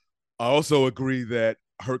I also agree that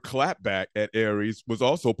her clapback at Aries was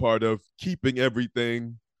also part of keeping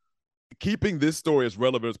this story as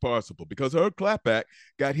relevant as possible, because her clapback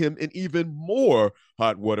got him in even more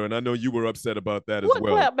hot water. And I know you were upset about that as What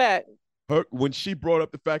well. clap back? Her, when she brought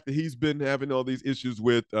up the fact that he's been having all these issues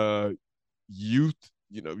with youth,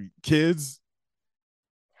 kids.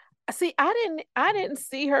 See, I didn't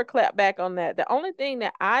see her clap back on that. The only thing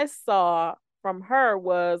that I saw from her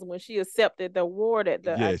was when she accepted the award at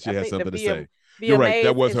Yeah, she I has think the something to say. You're right.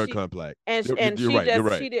 That VMAs, was and her clapback. You're she right. You're just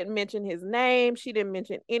right. she didn't mention his name. She didn't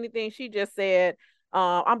mention anything. She just said,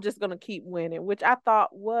 I'm just gonna keep winning," which I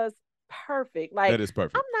thought was perfect. Like, That is I'm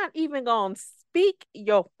perfect. not even gonna speak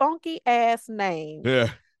your funky ass name. Yeah.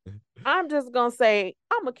 I'm just gonna say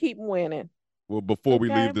I'm gonna keep winning. Well, before we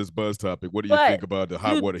Okay. leave this buzz topic, what do you But think about the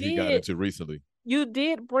hot you water he got did into recently? you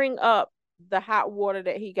did bring up the hot water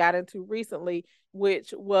that he got into recently,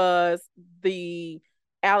 which was the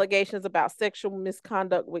allegations about sexual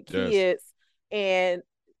misconduct with Yes. kids. And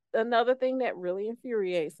another thing that really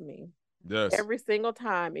infuriates me Yes. every single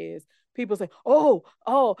time is people say, oh,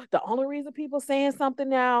 the only reason people saying something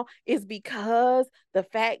now is because the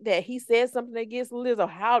fact that he said something against Lizzo.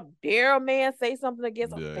 How dare a man say something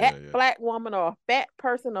against a Yeah. fat Yeah. Yeah. black woman or a fat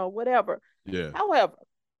person or whatever? Yeah. However,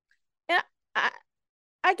 and I,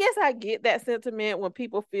 I guess I get that sentiment when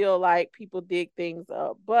people feel like people dig things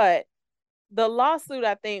up, but the lawsuit,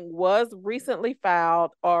 I think, was recently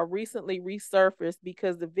filed or recently resurfaced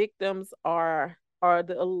because the victims are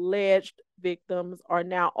the alleged victims are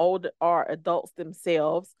now older, are adults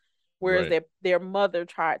themselves, whereas Right. their mother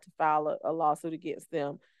tried to file a lawsuit against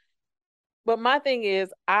them. But my thing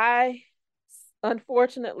is, I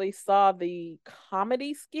unfortunately saw the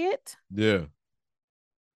comedy skit, Yeah.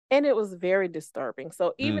 and it was very disturbing.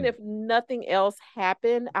 So even Mm. if nothing else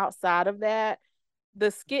happened outside of that, the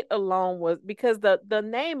skit alone was, because the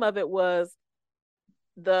name of it was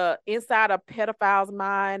the inside a pedophile's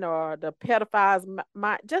mind, or the pedophile's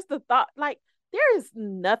mind. Just the thought, like, there is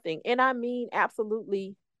nothing, and I mean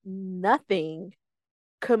absolutely nothing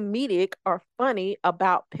comedic or funny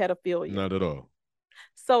about pedophilia. Not at all.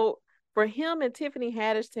 So for him and Tiffany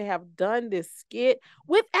Haddish to have done this skit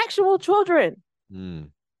with actual children,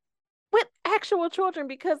 Mm.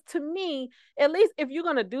 because to me, at least if you're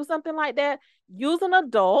going to do something like that, use an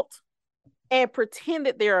adult and pretend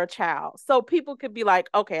that they're a child so people could be like,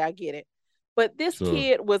 okay, I get it. But this Sure.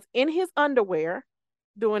 kid was in his underwear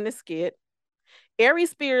doing the skit. Ari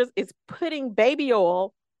Spears is putting baby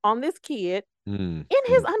oil on this kid Mm. in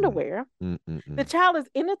his Mm. Mm. underwear. Mm. Mm. The Mm. child is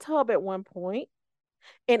in the tub at one point,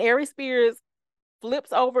 and Ari Spears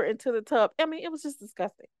flips over into the tub. I mean, it was just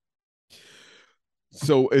disgusting.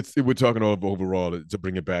 So we're talking overall to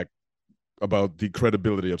bring it back about the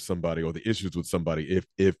credibility of somebody or the issues with somebody.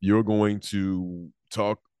 If you're going to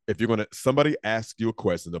talk, if you're going to somebody asks you a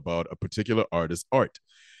question about a particular artist's art,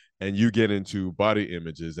 and you get into body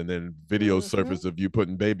images, and then videos Mm-hmm. surface of you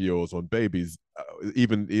putting baby oils on babies,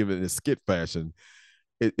 even in skit fashion,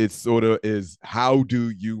 it sort of is, how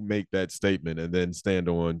do you make that statement and then stand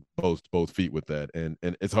on both feet with that? And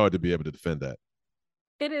it's hard to be able to defend that.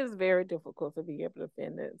 It is very difficult to be able to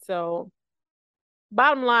defend it. So,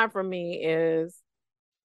 bottom line for me is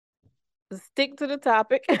stick to the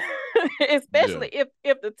topic, Yeah. especially if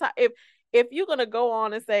if you're gonna go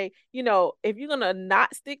on and say, if you're gonna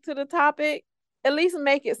not stick to the topic, at least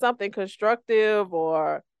make it something constructive,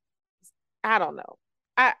 or I don't know.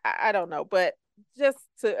 I don't know, but just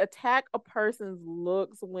to attack a person's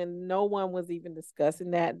looks when no one was even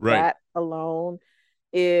discussing that, Right. that alone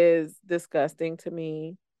is disgusting to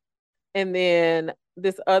me. And then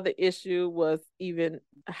this other issue was even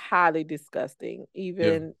highly disgusting. Yeah.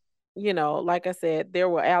 Even, like I said, there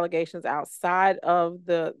were allegations outside of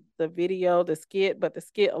the video, the skit, but the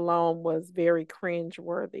skit alone was very cringe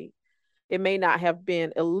worthy. It may not have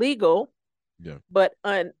been illegal, Yeah. but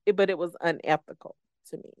it was unethical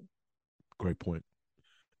to me. Great point.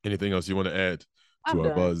 Anything else you want to add I'm to our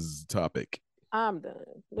done. buzz topic? I'm done.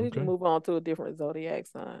 We need to Okay. move on to a different zodiac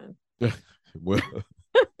sign. well,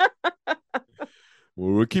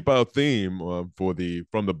 we'll keep our theme for the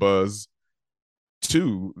from the buzz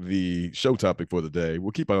to the show topic for the day.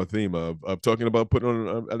 We'll keep our theme of talking about putting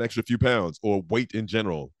on an extra few pounds or weight in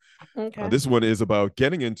general. Okay. This one is about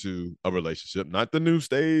getting into a relationship, not the new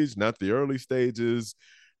stage, not the early stages,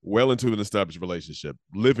 well into an established relationship,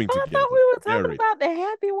 living Oh, I thought together, we were talking married. about the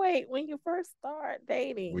happy weight when you first start We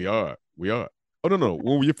dating. are. We are. Oh no. Okay.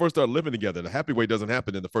 When you first start living together, the happy way doesn't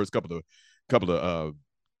happen in the first couple of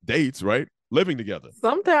dates, right? Living together.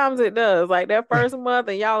 Sometimes it does. Like that first month,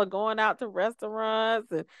 and y'all are going out to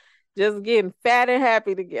restaurants and just getting fat and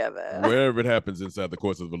happy together. Wherever it happens inside the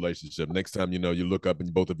course of the relationship. Next time you know, you look up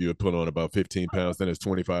and both of you have put on about 15 pounds, then it's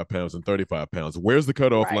 25 pounds and 35 pounds. Where's the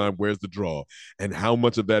cutoff Right. line? Where's the draw? And how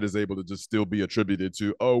much of that is able to just still be attributed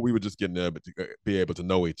to, oh, we were just getting able to be able to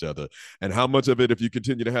know each other? And how much of it, if you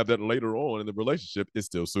continue to have that later on in the relationship, is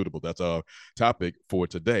still suitable? That's our topic for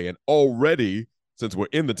today. And already, since we're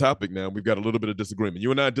in the topic now, we've got a little bit of disagreement.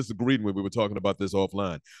 You and I disagreed when we were talking about this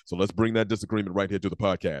offline. So let's bring that disagreement right here to the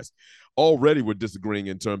podcast. Already we're disagreeing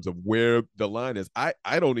in terms of where the line is. I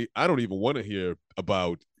don't even want to hear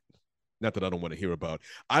about, not that I don't want to hear about.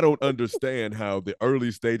 I don't understand how the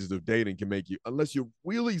early stages of dating can make you, unless you're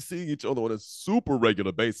really seeing each other on a super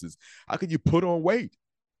regular basis, how can you put on weight?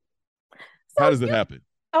 So How does it you happen?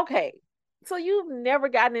 okay. So you've never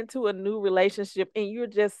gotten into a new relationship and you're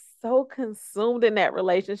just so consumed in that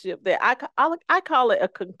relationship that I call it a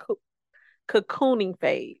cocooning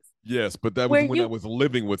phase Yes, but that was where when I you was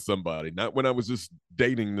living with somebody, not when I was just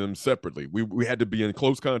dating them separately. We had to be in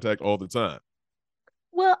close contact all the time.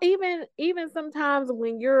 well, even sometimes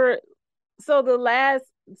when you're so the last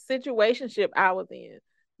situationship I was in,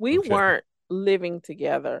 we Okay. weren't living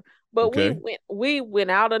together, but Okay. we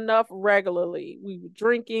went out enough regularly. We were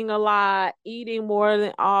drinking a lot, eating more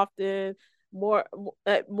than often, more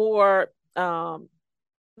more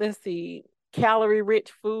let's see, calorie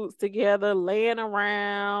rich foods together, laying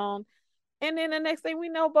around. And then the next thing we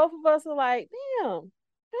know, both of us are like, damn,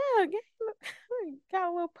 yeah, got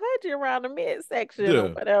a little pudgy around the midsection or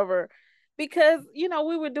Yeah. whatever. Because,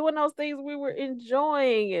 we were doing those things we were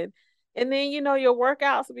enjoying, and then your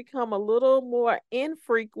workouts become a little more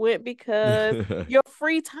infrequent because your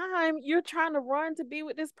free time you're trying to run to be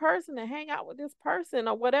with this person and hang out with this person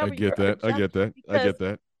or I whatever get you're that. I adjusting get that. I because get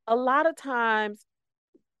that. a lot of times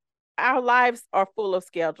our lives are full of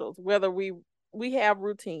schedules, whether we have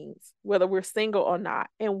routines, whether we're single or not.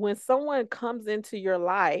 And when someone comes into your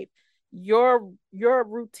life, your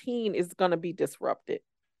routine is going to be disrupted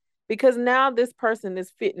because now this person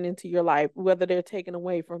is fitting into your life, whether they're taken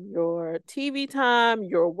away from your TV time,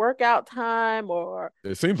 your workout time, or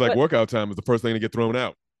It seems like what. workout time is the first thing to get thrown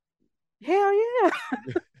out. Hell yeah.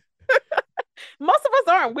 Most of us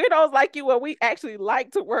aren't weirdos like you where we actually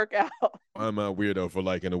like to work out. I'm a weirdo for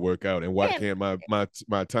liking to work out, and why and can't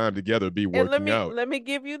my time together be and let working me out? let me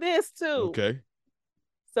give you this too. Okay.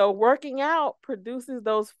 So working out produces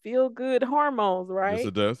those feel good hormones, Yes, right?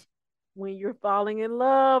 it does. When you're falling in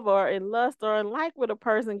love or in lust or in like with a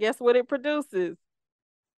person, guess what it produces?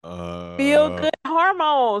 Feel Uh, good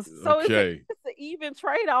hormones. So it's a okay. it's an even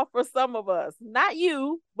trade-off for some of us. Not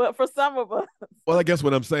you, but for some of us. Well, I guess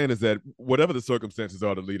what I'm saying is that whatever the circumstances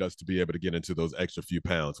are to lead us to be able to get into those extra few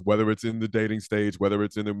pounds, whether it's in the dating stage, whether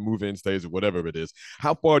it's in the move-in stage, or whatever it is,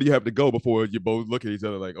 how far do you have to go before you both look at each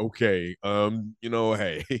other like, okay,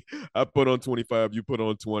 hey, I put on 25, you put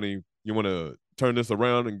on 20. You want to turn this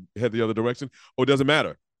around and head the other direction, or does it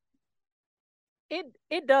matter?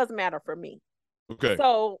 It does matter for me. Okay.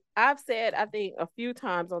 So I've said, I think a few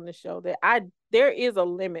times on the show that there is a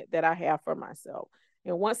limit that I have for myself.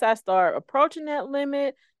 And once I start approaching that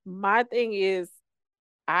limit, my thing is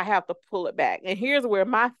I have to pull it back. And here's where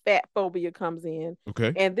my fat phobia comes in.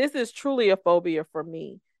 Okay. And this is truly a phobia for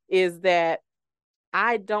me, is that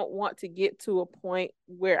I don't want to get to a point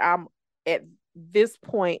where I'm at this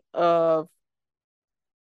point of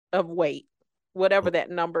weight, whatever Oh, that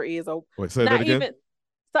number is, or wait, say that not again. even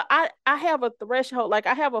So I have a threshold, like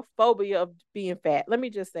I have a phobia of being fat. Let me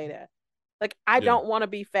just say that. Like I Yeah, don't want to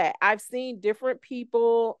be fat. I've seen different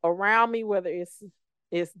people around me, whether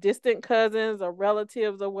it's distant cousins or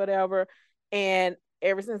relatives or whatever, and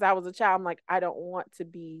ever since I was a child, I'm like, I don't want to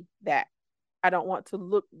be that. I don't want to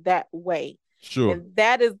look that way. sure. And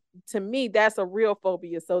that is, to me, that's a real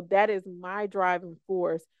phobia. So that is my driving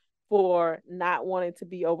force for not wanting to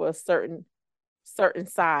be over a certain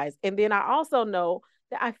size. And then I also know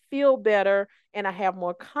that I feel better and I have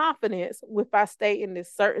more confidence if I stay in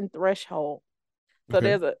this certain threshold. So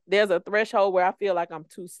Okay. there's a threshold where I feel like I'm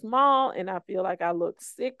too small and I feel like I look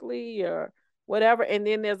sickly or whatever. And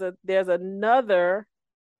then there's another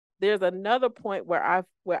point where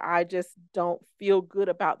I just don't feel good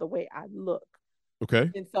about the way I look.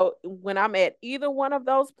 Okay. And so when I'm at either one of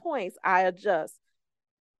those points, I adjust.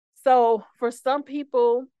 So for some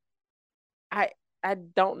people, I I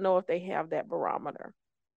don't know if they have that barometer.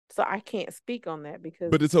 So I can't speak on that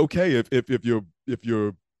because But it's okay if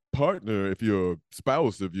your partner, if your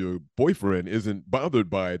spouse, if your boyfriend isn't bothered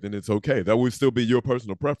by it, then it's okay. That would still be your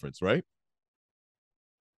personal preference, right?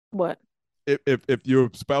 what? If your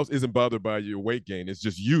spouse isn't bothered by your weight gain, it's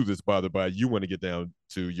just you that's bothered by it. You want to get down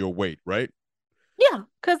to your weight, right? Yeah,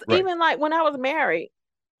 because Right. even like when I was married,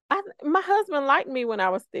 my husband liked me when I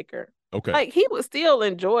was thicker. Okay. Like he would still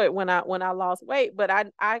enjoy it when I lost weight, but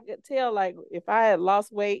I could tell like if I had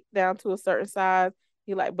lost weight down to a certain size,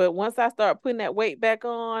 he like, but once I start putting that weight back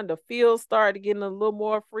on, the feels started getting a little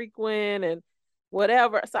more frequent and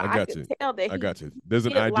whatever. So I I got could you. tell that I he got you. There's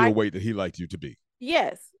an did ideal like, weight that he liked you to be.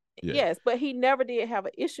 yes, Yeah. yes, but he never did have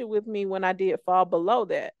an issue with me when I did fall below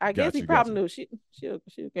that. I guess Got he you. Got probably you. knew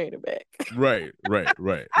she'll gain it back. Right. Right.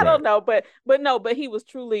 Right. I Right. don't know, but no, but he was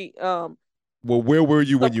truly Well, where were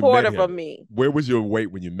you when you met supportive of him? me. Where was your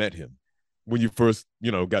weight when you met him? When you first,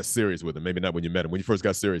 got serious with him? Maybe not when you met him. When you first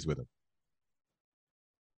got serious with him.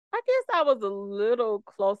 I guess I was a little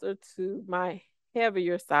closer to my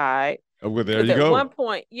heavier side Oh, well, there because you at go. one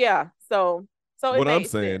point, yeah, so it what I'm made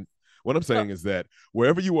sense. saying, what I'm So saying is that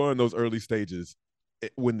wherever you are in those early stages,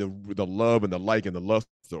 when the love and the like and the lust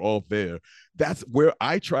are all there, that's where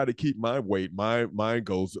I try to keep my weight, my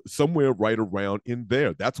goals somewhere right around in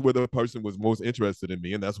there. That's where the person was most interested in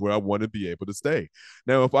me, and that's where I want to be able to stay.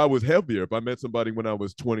 Now, if I was heavier, if I met somebody when I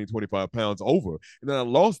was 20, 25 pounds over, and then I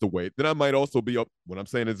lost the weight, then I might also be up. What I'm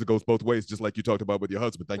saying is it goes both ways, just like you talked about with your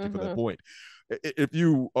husband. Thank you for that mm-hmm. point. If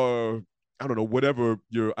you are, I don't know, whatever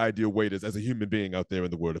your ideal weight is as a human being out there in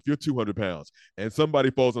the world. If you're 200 pounds and somebody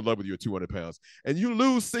falls in love with you at 200 pounds and you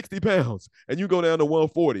lose 60 pounds and you go down to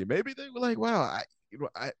 140, maybe they were like, wow,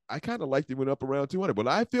 I kind of liked it went up around 200, but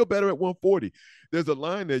I feel better at 140. There's a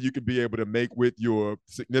line that you can be able to make with your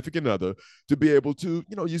significant other to be able to,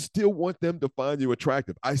 you still want them to find you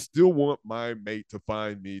attractive. I still want my mate to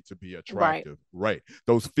find me to be Right. attractive, right?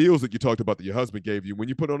 Those feels that you talked about that your husband gave you when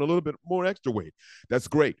you put on a little bit more extra weight, that's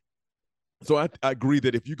great. So I agree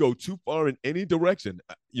that if you go too far in any direction,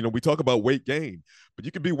 we talk about weight gain, but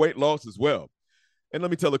you can be weight loss as well. And let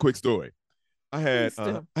me tell a quick story. I had Please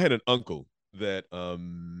do. I had an uncle that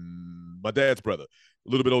my dad's brother, a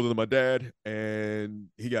little bit older than my dad, and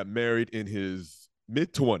he got married in his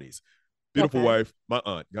mid-20s. Beautiful Okay. wife, my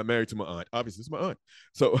aunt, got married to my aunt. Obviously, it's my aunt.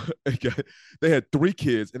 So they had three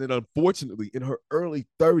kids. And then unfortunately, in her early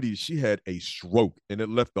 30s, she had a stroke and it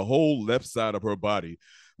left the whole left side of her body.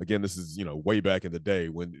 Again, this is, way back in the day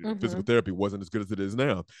when Mm-hmm. physical therapy wasn't as good as it is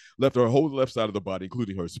now. Left her whole left side of the body,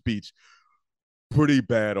 including her speech, pretty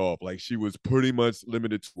bad off. Like she was pretty much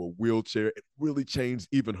limited to a wheelchair. It really changed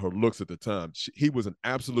even her looks at the time. He was an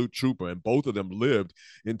absolute trooper, and both of them lived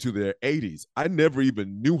into their 80s. I never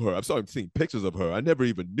even knew her. I've seen pictures of her. I never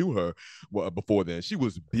even knew her before then. She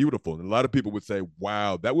was beautiful, and a lot of people would say,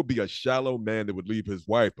 "Wow, that would be a shallow man that would leave his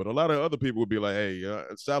wife." But a lot of other people would be like, "Hey,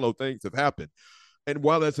 shallow things have happened." And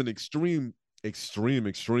while that's an extreme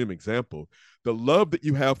example, the love that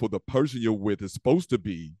you have for the person you're with is supposed to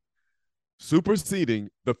be superseding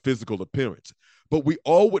the physical appearance. But we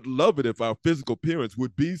all would love it if our physical appearance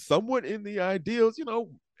would be somewhat in the ideals,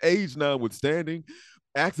 age notwithstanding,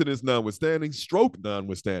 accidents notwithstanding, stroke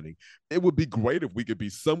notwithstanding. It would be great if we could be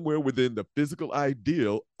somewhere within the physical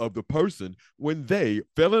ideal of the person when they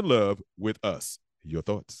fell in love with us. Your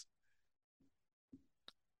thoughts?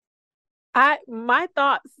 My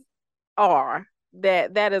thoughts are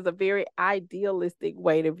that that is a very idealistic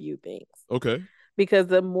way to view things Okay. because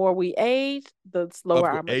the more we age, the slower Of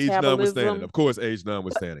course, our age notwithstanding. metabolism. Of course, age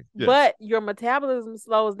notwithstanding. Yes. But your metabolism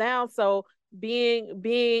slows down. So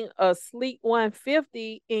being a sleek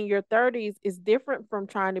 150 in your 30s is different from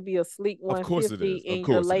trying to be a sleek Of course it 150 is. Of in your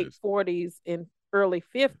course it late is. 40s and early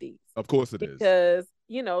 50s Of course it is. because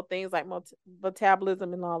things like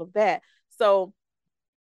metabolism and all of that. So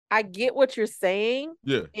I get what you're saying,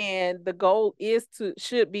 Yeah. and the goal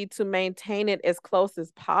should be to maintain it as close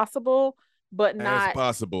as possible, but As not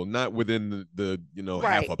possible, not within the half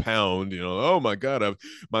right. a pound. Oh my God,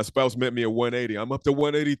 my spouse met me at 180. I'm up to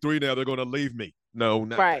 183 now. They're gonna leave me. No,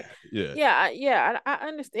 not Right. that. Yeah, Yeah, I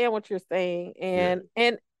understand what you're saying, yeah,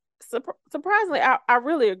 and surprisingly, I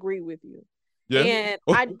really agree with you, yeah. and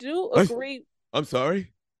I Oh, do I, agree I'm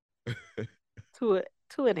sorry.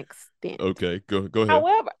 to an extent. Okay, go ahead.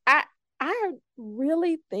 However, I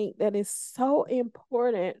really think that it's so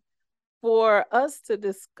important for us to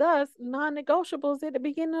discuss non-negotiables at the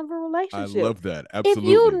beginning of a I relationship. love that. If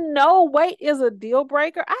Absolutely, you know weight is a deal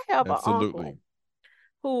breaker, I have an absolutely. uncle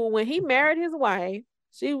who, when he married his wife,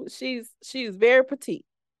 she's very petite,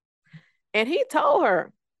 and he told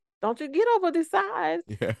her, "Don't you get over this size."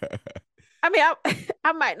 Yeah, I mean,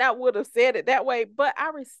 I might not would have said it that way, but I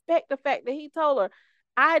respect the fact that he told her,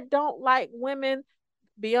 "I don't like women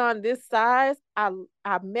beyond this size. I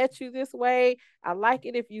met you this way. I like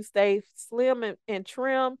it if you stay slim and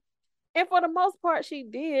trim." And for the most part, she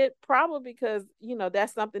did, probably because,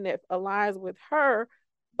 that's something that aligns with her.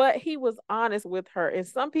 But he was honest with her. And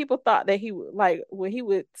some people thought that he would, like, when he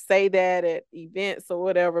would say that at events or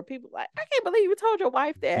whatever, people like, "I can't believe you told your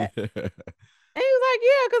wife that." yeah, And he was like,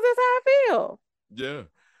 "Yeah, because that's how I feel." yeah.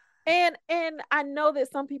 And I know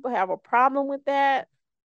that some people have a problem with that,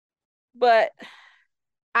 but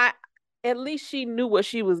I at least she knew what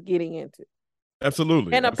she was getting into.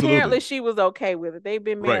 Absolutely, And apparently absolutely. she was okay with it. They've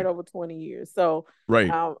been married Right, over 20 years. So right.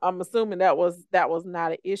 I'm assuming that was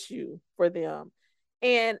not an issue for them.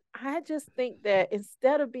 And I just think that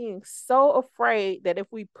instead of being so afraid that if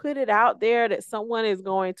we put it out there that someone is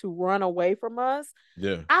going to run away from us,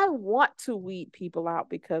 Yeah, I want to weed people out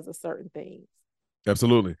because of certain things.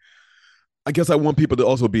 absolutely. I guess I want people to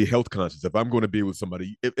also be health conscious. If I'm going to be with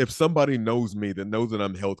somebody, if somebody knows me, that knows that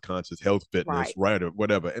I'm health conscious, health fitness, Right. right, or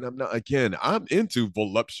whatever, and I'm not, again, I'm into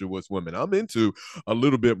voluptuous women. I'm into a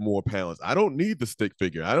little bit more pounds. I don't need the stick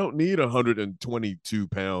figure. I don't need a 122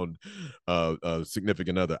 pound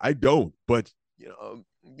significant other. I don't, but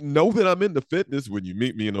know that I'm into fitness when you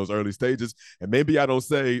meet me in those early stages. And maybe I don't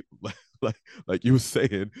say like like you were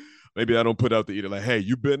saying, maybe I don't put out the eater like, hey,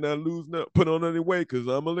 you better not lose now, put on any weight because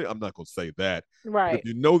I'm not gonna say that. But if Right.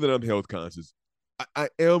 you know that I'm health conscious, I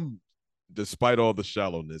am, despite all the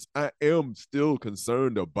shallowness, I am still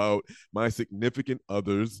concerned about my significant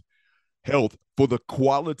other's health for the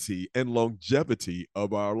quality and longevity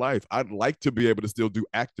of our life. I'd like to be able to still do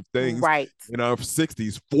active things Right. in our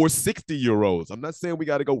 60s for 60-year-olds. I'm not saying we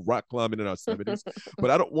got to go rock climbing in our 70s,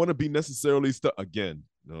 but I don't want to be necessarily stuck again.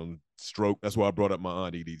 Stroke. That's why I brought up my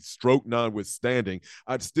Aunt Edie. Stroke notwithstanding,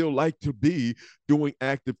 I'd still like to be doing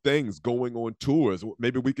active things, going on tours.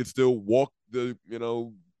 Maybe we could still walk the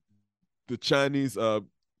Chinese.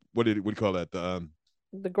 What do you call that?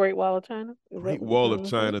 The Great Wall of China. Is that Great what you're Wall of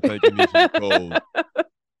trying China. to Thank you, Nisha Nicole. say?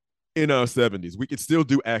 In our 70s, we could still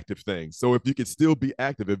do active things. So if you could still be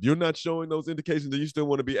active, if you're not showing those indications that you still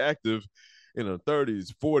want to be active in the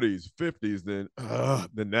 30s, 40s, 50s,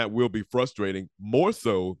 then that will be frustrating more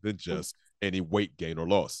so than just any weight gain or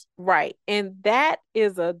loss. Right. And that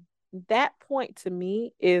point to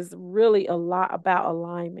me is really a lot about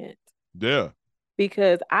alignment, Yeah.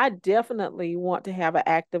 because I definitely want to have an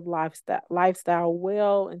active lifestyle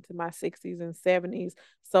well into my 60s and 70s,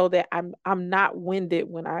 so that I'm not winded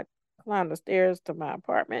when I climb the stairs to my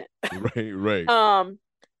apartment. Right, right. Um,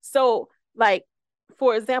 so, like,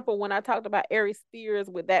 for example, when I talked about Ari Spears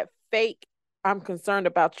with that fake, "I'm concerned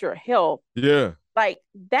about your health," Yeah. like,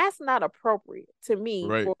 that's not appropriate to me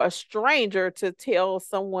Right. for a stranger to tell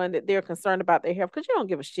someone that they're concerned about their health, because you don't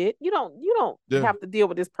give a shit. You don't Yeah. have to deal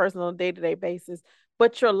with this person on a day-to-day basis.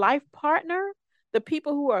 But your life partner, the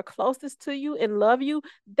people who are closest to you and love you,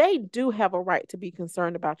 they do have a right to be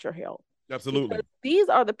concerned about your health, because Absolutely. these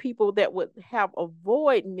are the people that would have a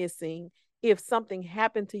void missing if something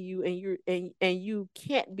happened to you and you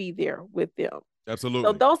can't be there with them. So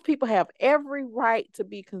Absolutely. those people have every right to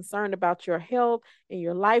be concerned about your health and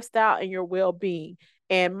your lifestyle and your well-being.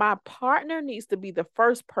 And my partner needs to be the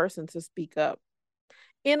first person to speak up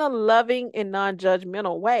in a loving and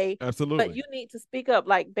non-judgmental way. But Absolutely. you need to speak up,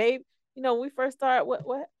 like, "Babe, when we first started, what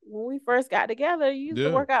when we first got together, you used to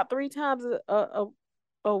Yeah. work out 3 times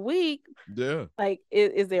a week. Yeah. Like,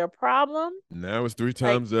 is there a problem?" Now it's three Like,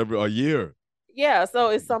 times every a year. yeah,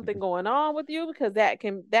 so is something going on with you? Because that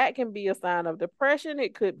can be a sign of depression.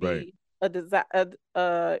 It could Right. be a desire,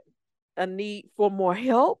 a need for more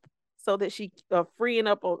help, so that she freeing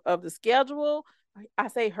up of the schedule. I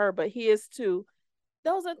say her, but his too.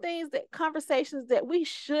 those are things that conversations that we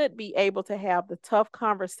should be able to have, the tough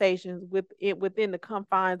conversations within the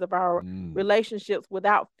confines of our Mm, relationships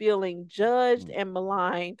without feeling judged mm, and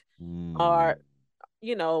maligned mm. or,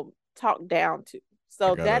 talked down to. I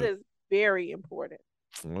So that gotta. is very important.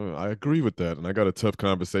 Well, I agree with that, and I got a tough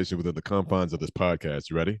conversation within the confines of this podcast.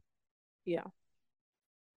 You ready? Yeah.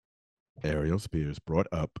 Ariel Spears brought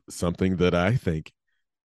up something that I think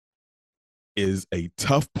is a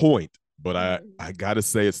tough point, but Mhm. I gotta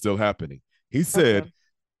say it's still happening. He Okay. said,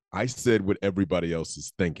 "I said what everybody else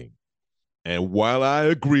is thinking." And while I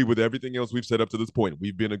agree with everything else we've said up to this point,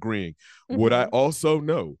 we've been agreeing. What I Hmm. also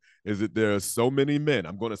know is that there are so many men.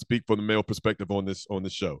 I'm going to speak from the male perspective on this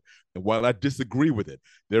show. And while I disagree with it,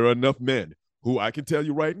 there are enough men who I can tell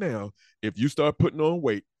you right now, if you start putting on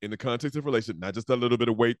weight in the context of relation, not just a little bit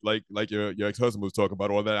of weight like your ex-husband was talking about,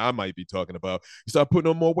 or that I might be talking about, you start putting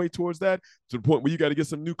on more weight towards that to the point where you got to get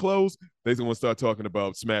some new clothes, they're going to start talking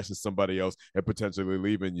about smashing somebody else and potentially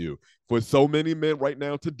leaving you. For so many men right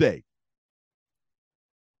now today,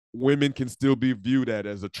 women can still be viewed at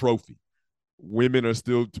as a trophy. Women are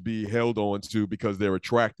still to be held on to because they're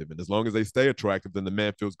attractive. And as long as they stay attractive, then the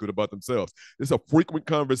man feels good about themselves. It's a frequent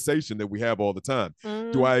conversation that we have all the time.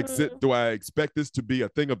 Hmm. Do I expect this to be a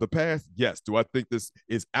thing of the past? Yes. Do I think this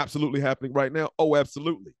is absolutely happening right now? Oh,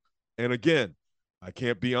 absolutely. And again, I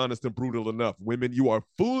can't be honest and brutal enough. Women, you are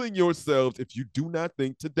fooling yourselves if you do not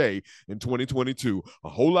think today in 2022, a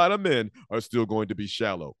whole lot of men are still going to be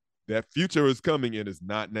shallow. That future is coming and it's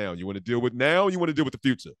not now. You want to deal with now, you want to deal with the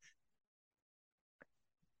future.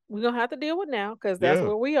 We're gonna have to deal with now because that's Yeah,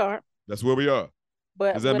 where we are. that's where we are. Does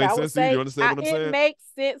But that what make I would sense to you? Do you say, understand what I'm it saying? makes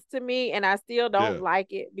sense to me, and I still don't Yeah.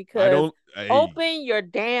 like it I because don't. Hey, open your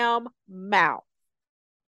damn mouth.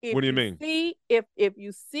 If what do you you mean? see, if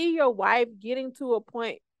you see your wife getting to a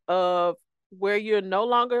point of where you're no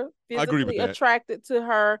longer I agree with physically that. attracted to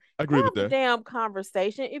her, I agree with have the that. damn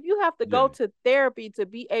conversation. If you have to go Yeah, to therapy to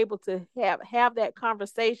be able to have that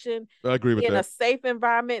conversation I agree with in a that. safe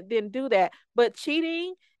environment, then do that. But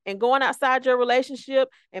cheating and going outside your relationship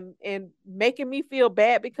and making me feel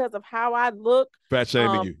bad because of how I look, Fat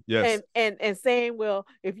shaming you. Yes, and saying, well,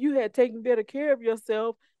 if you had taken better care of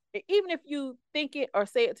yourself, even if you think it or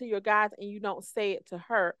say it to your guys and you don't say it to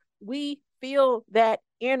her, we feel that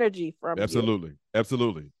energy from you, absolutely,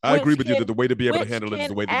 absolutely. I agree which with you that can the way to be able to which handle it is can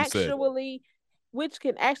the way that you said. actually which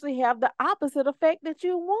can actually have the opposite effect that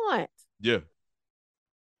you want. Yeah.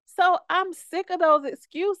 So I'm sick of those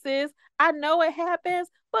excuses. I know it happens,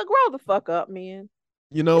 but grow the fuck up, man.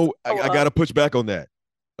 You Just know, grow I got up. to push back on that.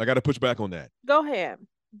 I got to push back on that. Go ahead.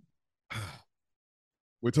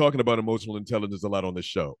 We're talking about emotional intelligence a lot on this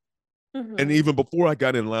show. And Hmm. even before I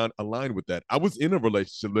got in line aligned with that, I was in a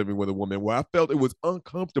relationship living with a woman where I felt it was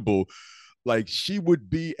uncomfortable. Like she would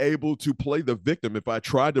be able to play the victim if I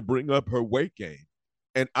tried to bring up her weight gain.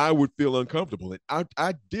 And I would feel uncomfortable. And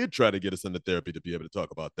I did try to get us into therapy to be able to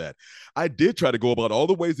talk about that. I did try to go about all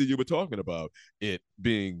the ways that you were talking about it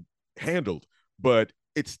being handled, but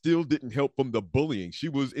it still didn't help from the bullying. She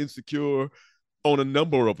was insecure on a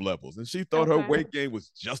number of levels, and she thought her Okay. weight gain was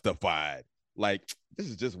justified. Like, this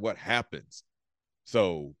is just what happens.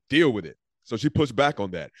 So deal with it. So she pushed back on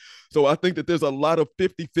that. So I think that there's a lot of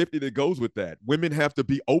 50-50 that goes with that. Women have to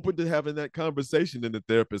be open to having that conversation in the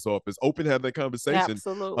therapist's office, open to having that conversation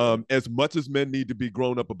Absolutely. as much as men need to be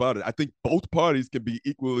grown up about it. I think both parties can be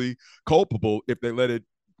equally culpable if they let it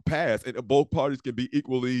pass, and both parties can be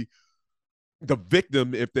equally the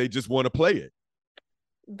victim if they just want to play it.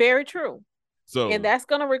 Very true. And So, that's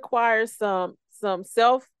going to require some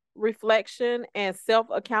self reflection and self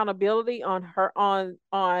accountability on her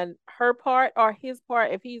part or his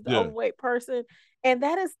part if he's the yeah, overweight person, and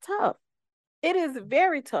that is tough. It is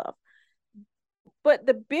very tough. But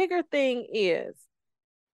the bigger thing is,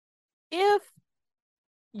 if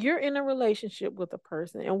you're in a relationship with a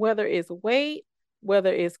person, and whether it's weight,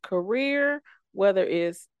 whether it's career, whether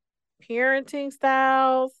it's parenting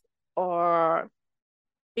styles, or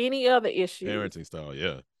any other issues, parenting style,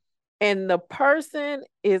 yeah. and the person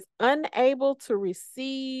is unable to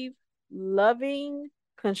receive loving,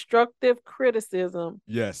 constructive criticism,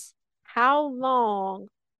 Yes. how long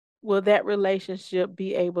will that relationship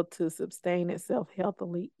be able to sustain itself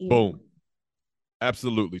healthily anyway? Boom.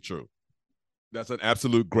 Absolutely true. That's an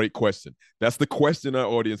absolute great question. That's the question our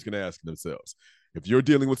audience can ask themselves. If you're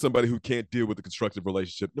dealing with somebody who can't deal with a constructive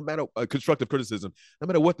relationship, no matter constructive criticism, no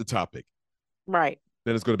matter what the topic, Right,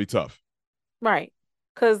 then it's going to be tough. right.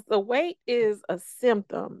 Because the weight is a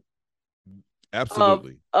symptom of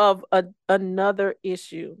Absolutely. another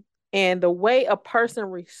issue, and the way a person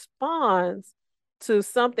responds to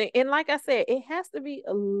something. And like I said, it has to be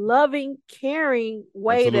a loving, caring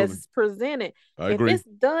way Absolutely. that's presented. I If agree. it's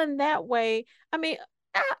done that way, I mean,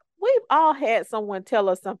 we've all had someone tell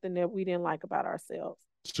us something that we didn't like about ourselves.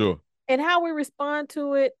 Sure. And how we respond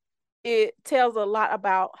to it, it tells a lot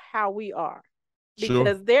about how we are. Sure.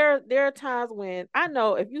 Because there are times when I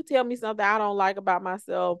know if you tell me something I don't like about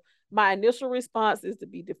myself, my initial response is to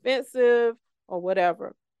be defensive or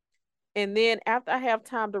whatever. And then after I have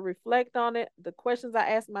time to reflect on it, the questions I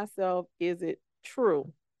ask myself, is it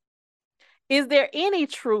true? Is there any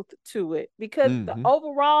truth to it? Because the Mm-hmm.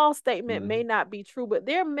 overall statement Mm-hmm. may not be true, but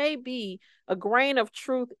there may be a grain of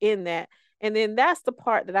truth in that. And then that's the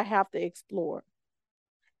part that I have to explore.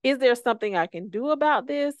 Is there something I can do about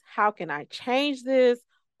this? How can I change this?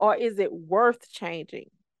 Or is it worth changing?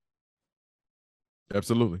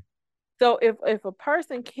 Absolutely. So if a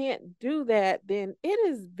person can't do that, then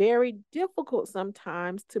it is very difficult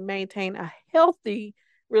sometimes to maintain a healthy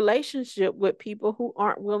relationship with people who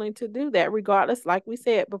aren't willing to do that, regardless, like we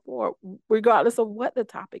said before, regardless of what the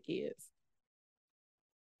topic is.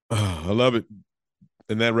 I love it.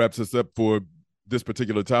 And that wraps us up for this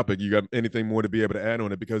particular topic. You got anything more to be able to add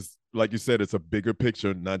on it? Because, like you said, it's a bigger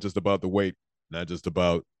picture, not just about the weight, not just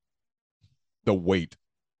about the weight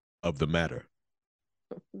of the matter.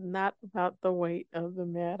 Not about the weight of the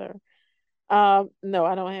matter. No,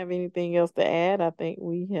 I don't have anything else to add. I think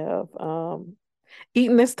we have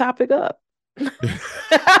eaten this topic up.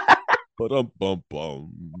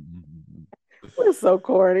 Ba-dum-bum-bum. We're so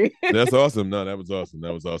corny. That's awesome. No, that was awesome.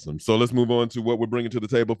 That was awesome. So let's move on to what we're bringing to the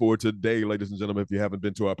table for today, ladies and gentlemen. If you haven't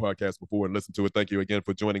been to our podcast before and listened to it, thank you again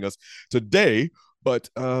for joining us today. But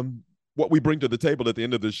what we bring to the table at the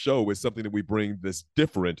end of the show is something that we bring that's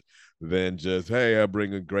different than just, hey, I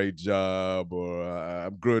bring a great job, or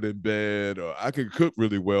I'm good in bed, or I can cook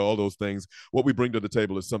really well, all those things. What we bring to the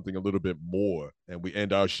table is something a little bit more. And we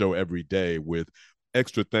end our show every day with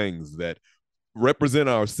extra things that represent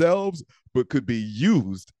ourselves, but could be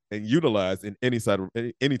used and utilized in any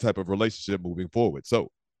type of relationship moving forward.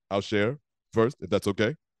 So I'll share first, if that's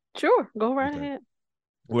okay. Sure, go right Okay. ahead.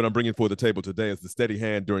 What I'm bringing for the table today is the steady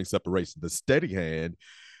hand during separation. The steady hand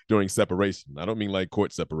during separation. I don't mean like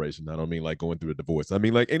court separation. I don't mean like going through a divorce. I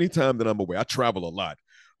mean like anytime that I'm away. I travel a lot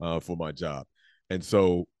for my job. And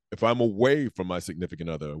so if I'm away from my significant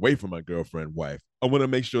other, away from my girlfriend, wife, I want to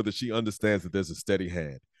make sure that she understands that there's a steady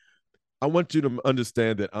hand. I want you to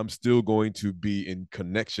understand that I'm still going to be in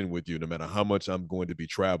connection with you, no matter how much I'm going to be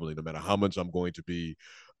traveling, no matter how much I'm going to be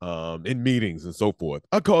in meetings and so forth.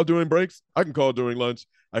 I call during breaks. I can call during lunch.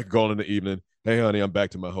 I can call in the evening. Hey, honey, I'm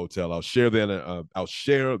back to my hotel. I'll share that. I'll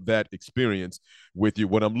share that experience with you.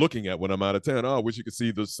 What I'm looking at when I'm out of town. Oh, I wish you could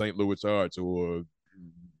see the St. Louis Arch or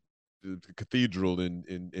the cathedral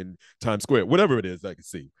in Times Square. Whatever it is, I can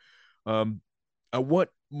see. Um, I want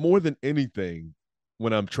more than anything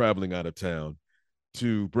when I'm traveling out of town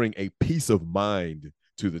to bring a peace of mind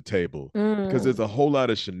to the table, because there's a whole lot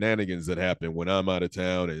of shenanigans that happen when I'm out of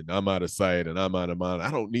town and I'm out of sight and I'm out of mind.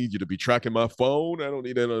 I don't need you to be tracking my phone. I don't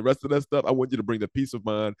need any of the rest of that stuff. I want you to bring the peace of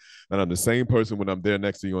mind that I'm the same person when I'm there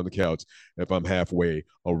next to you on the couch if I'm halfway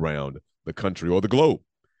around the country or the globe.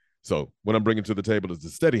 So what I'm bringing to the table is the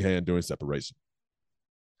steady hand during separation.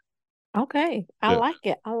 Okay, I Yeah. like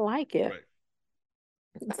it. I like it. Right.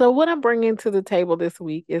 So, what I'm bringing to the table this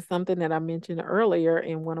week is something that I mentioned earlier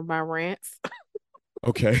in one of my rants.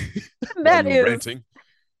 Okay. While That you were is, ranting.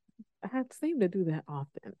 I seem to do that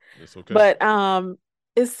often, It's okay. but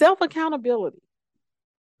it's self accountability.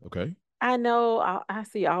 Okay. I know I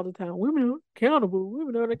see all the time women are accountable,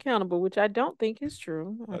 women aren't accountable, which I don't think is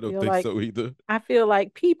true. I don't think so either. I feel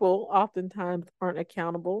like people oftentimes aren't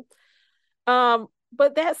accountable. Um,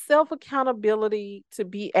 but that self accountability to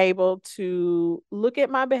be able to look at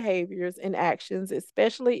my behaviors and actions,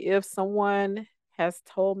 especially if someone has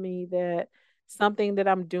told me that something that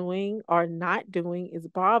I'm doing or not doing is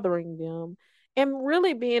bothering them, and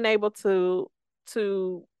really being able to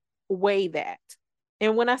weigh that.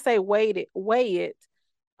 And when I say weigh it,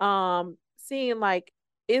 seeing like,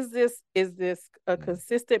 is this a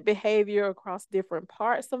consistent behavior across different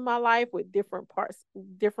parts of my life with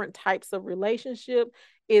different types of relationship?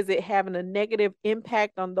 Is it having a negative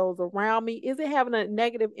impact on those around me? Is it having a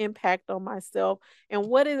negative impact on myself? And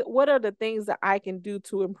what are the things that I can do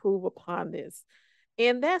to improve upon this?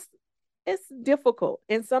 And it's difficult,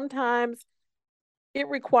 and sometimes it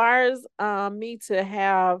requires me to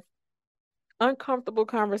have uncomfortable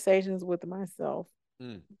conversations with myself,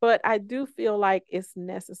 but I do feel like it's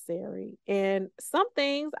necessary. And some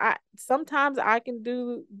things I sometimes I can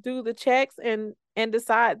do the checks and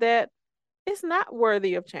decide that it's not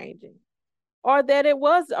worthy of changing, or that it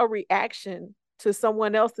was a reaction to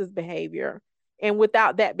someone else's behavior. And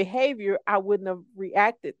without that behavior, I wouldn't have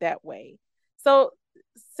reacted that way. So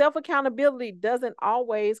self accountability doesn't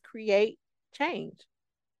always create change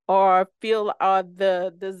or feel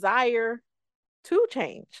the desire to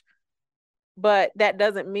change. But that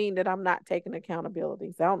doesn't mean that I'm not taking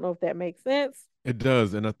accountability. So I don't know if that makes sense. It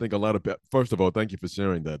does, and I think a lot of first of all, thank you for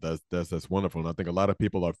sharing that. That's wonderful. And I think a lot of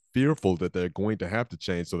people are fearful that they're going to have to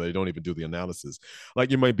change, so they don't even do the analysis. Like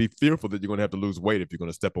you might be fearful that you're going to have to lose weight if you're going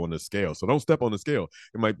to step on the scale, so don't step on the scale.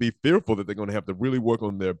 You might be fearful that they're going to have to really work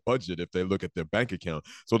on their budget if they look at their bank account,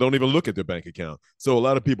 so don't even look at their bank account. So a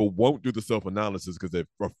lot of people won't do the self analysis because they're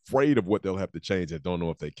afraid of what they'll have to change and don't know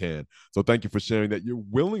if they can. So thank you for sharing that you're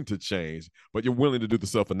willing to change, but you're willing to do the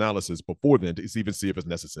self analysis before then to even see if it's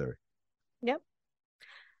necessary. Yep.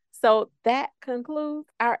 So that concludes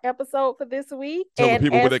our episode for this week. Tell the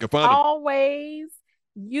people where they can find them. Always,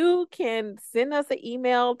 you can send us an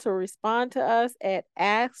email to respond to us at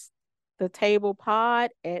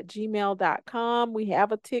askthetablepod@gmail.com. We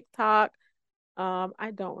have a TikTok.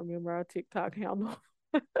 I don't remember our TikTok handle.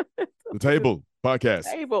 The Table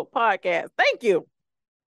Podcast. Table Podcast. Thank you,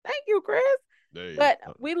 Chris. But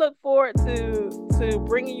we look forward to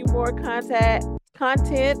bringing you more content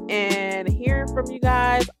and hearing from you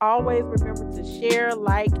guys. Always remember to share,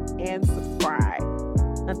 like, and subscribe.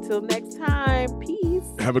 Until next time, peace.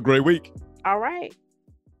 Have a great week. All right.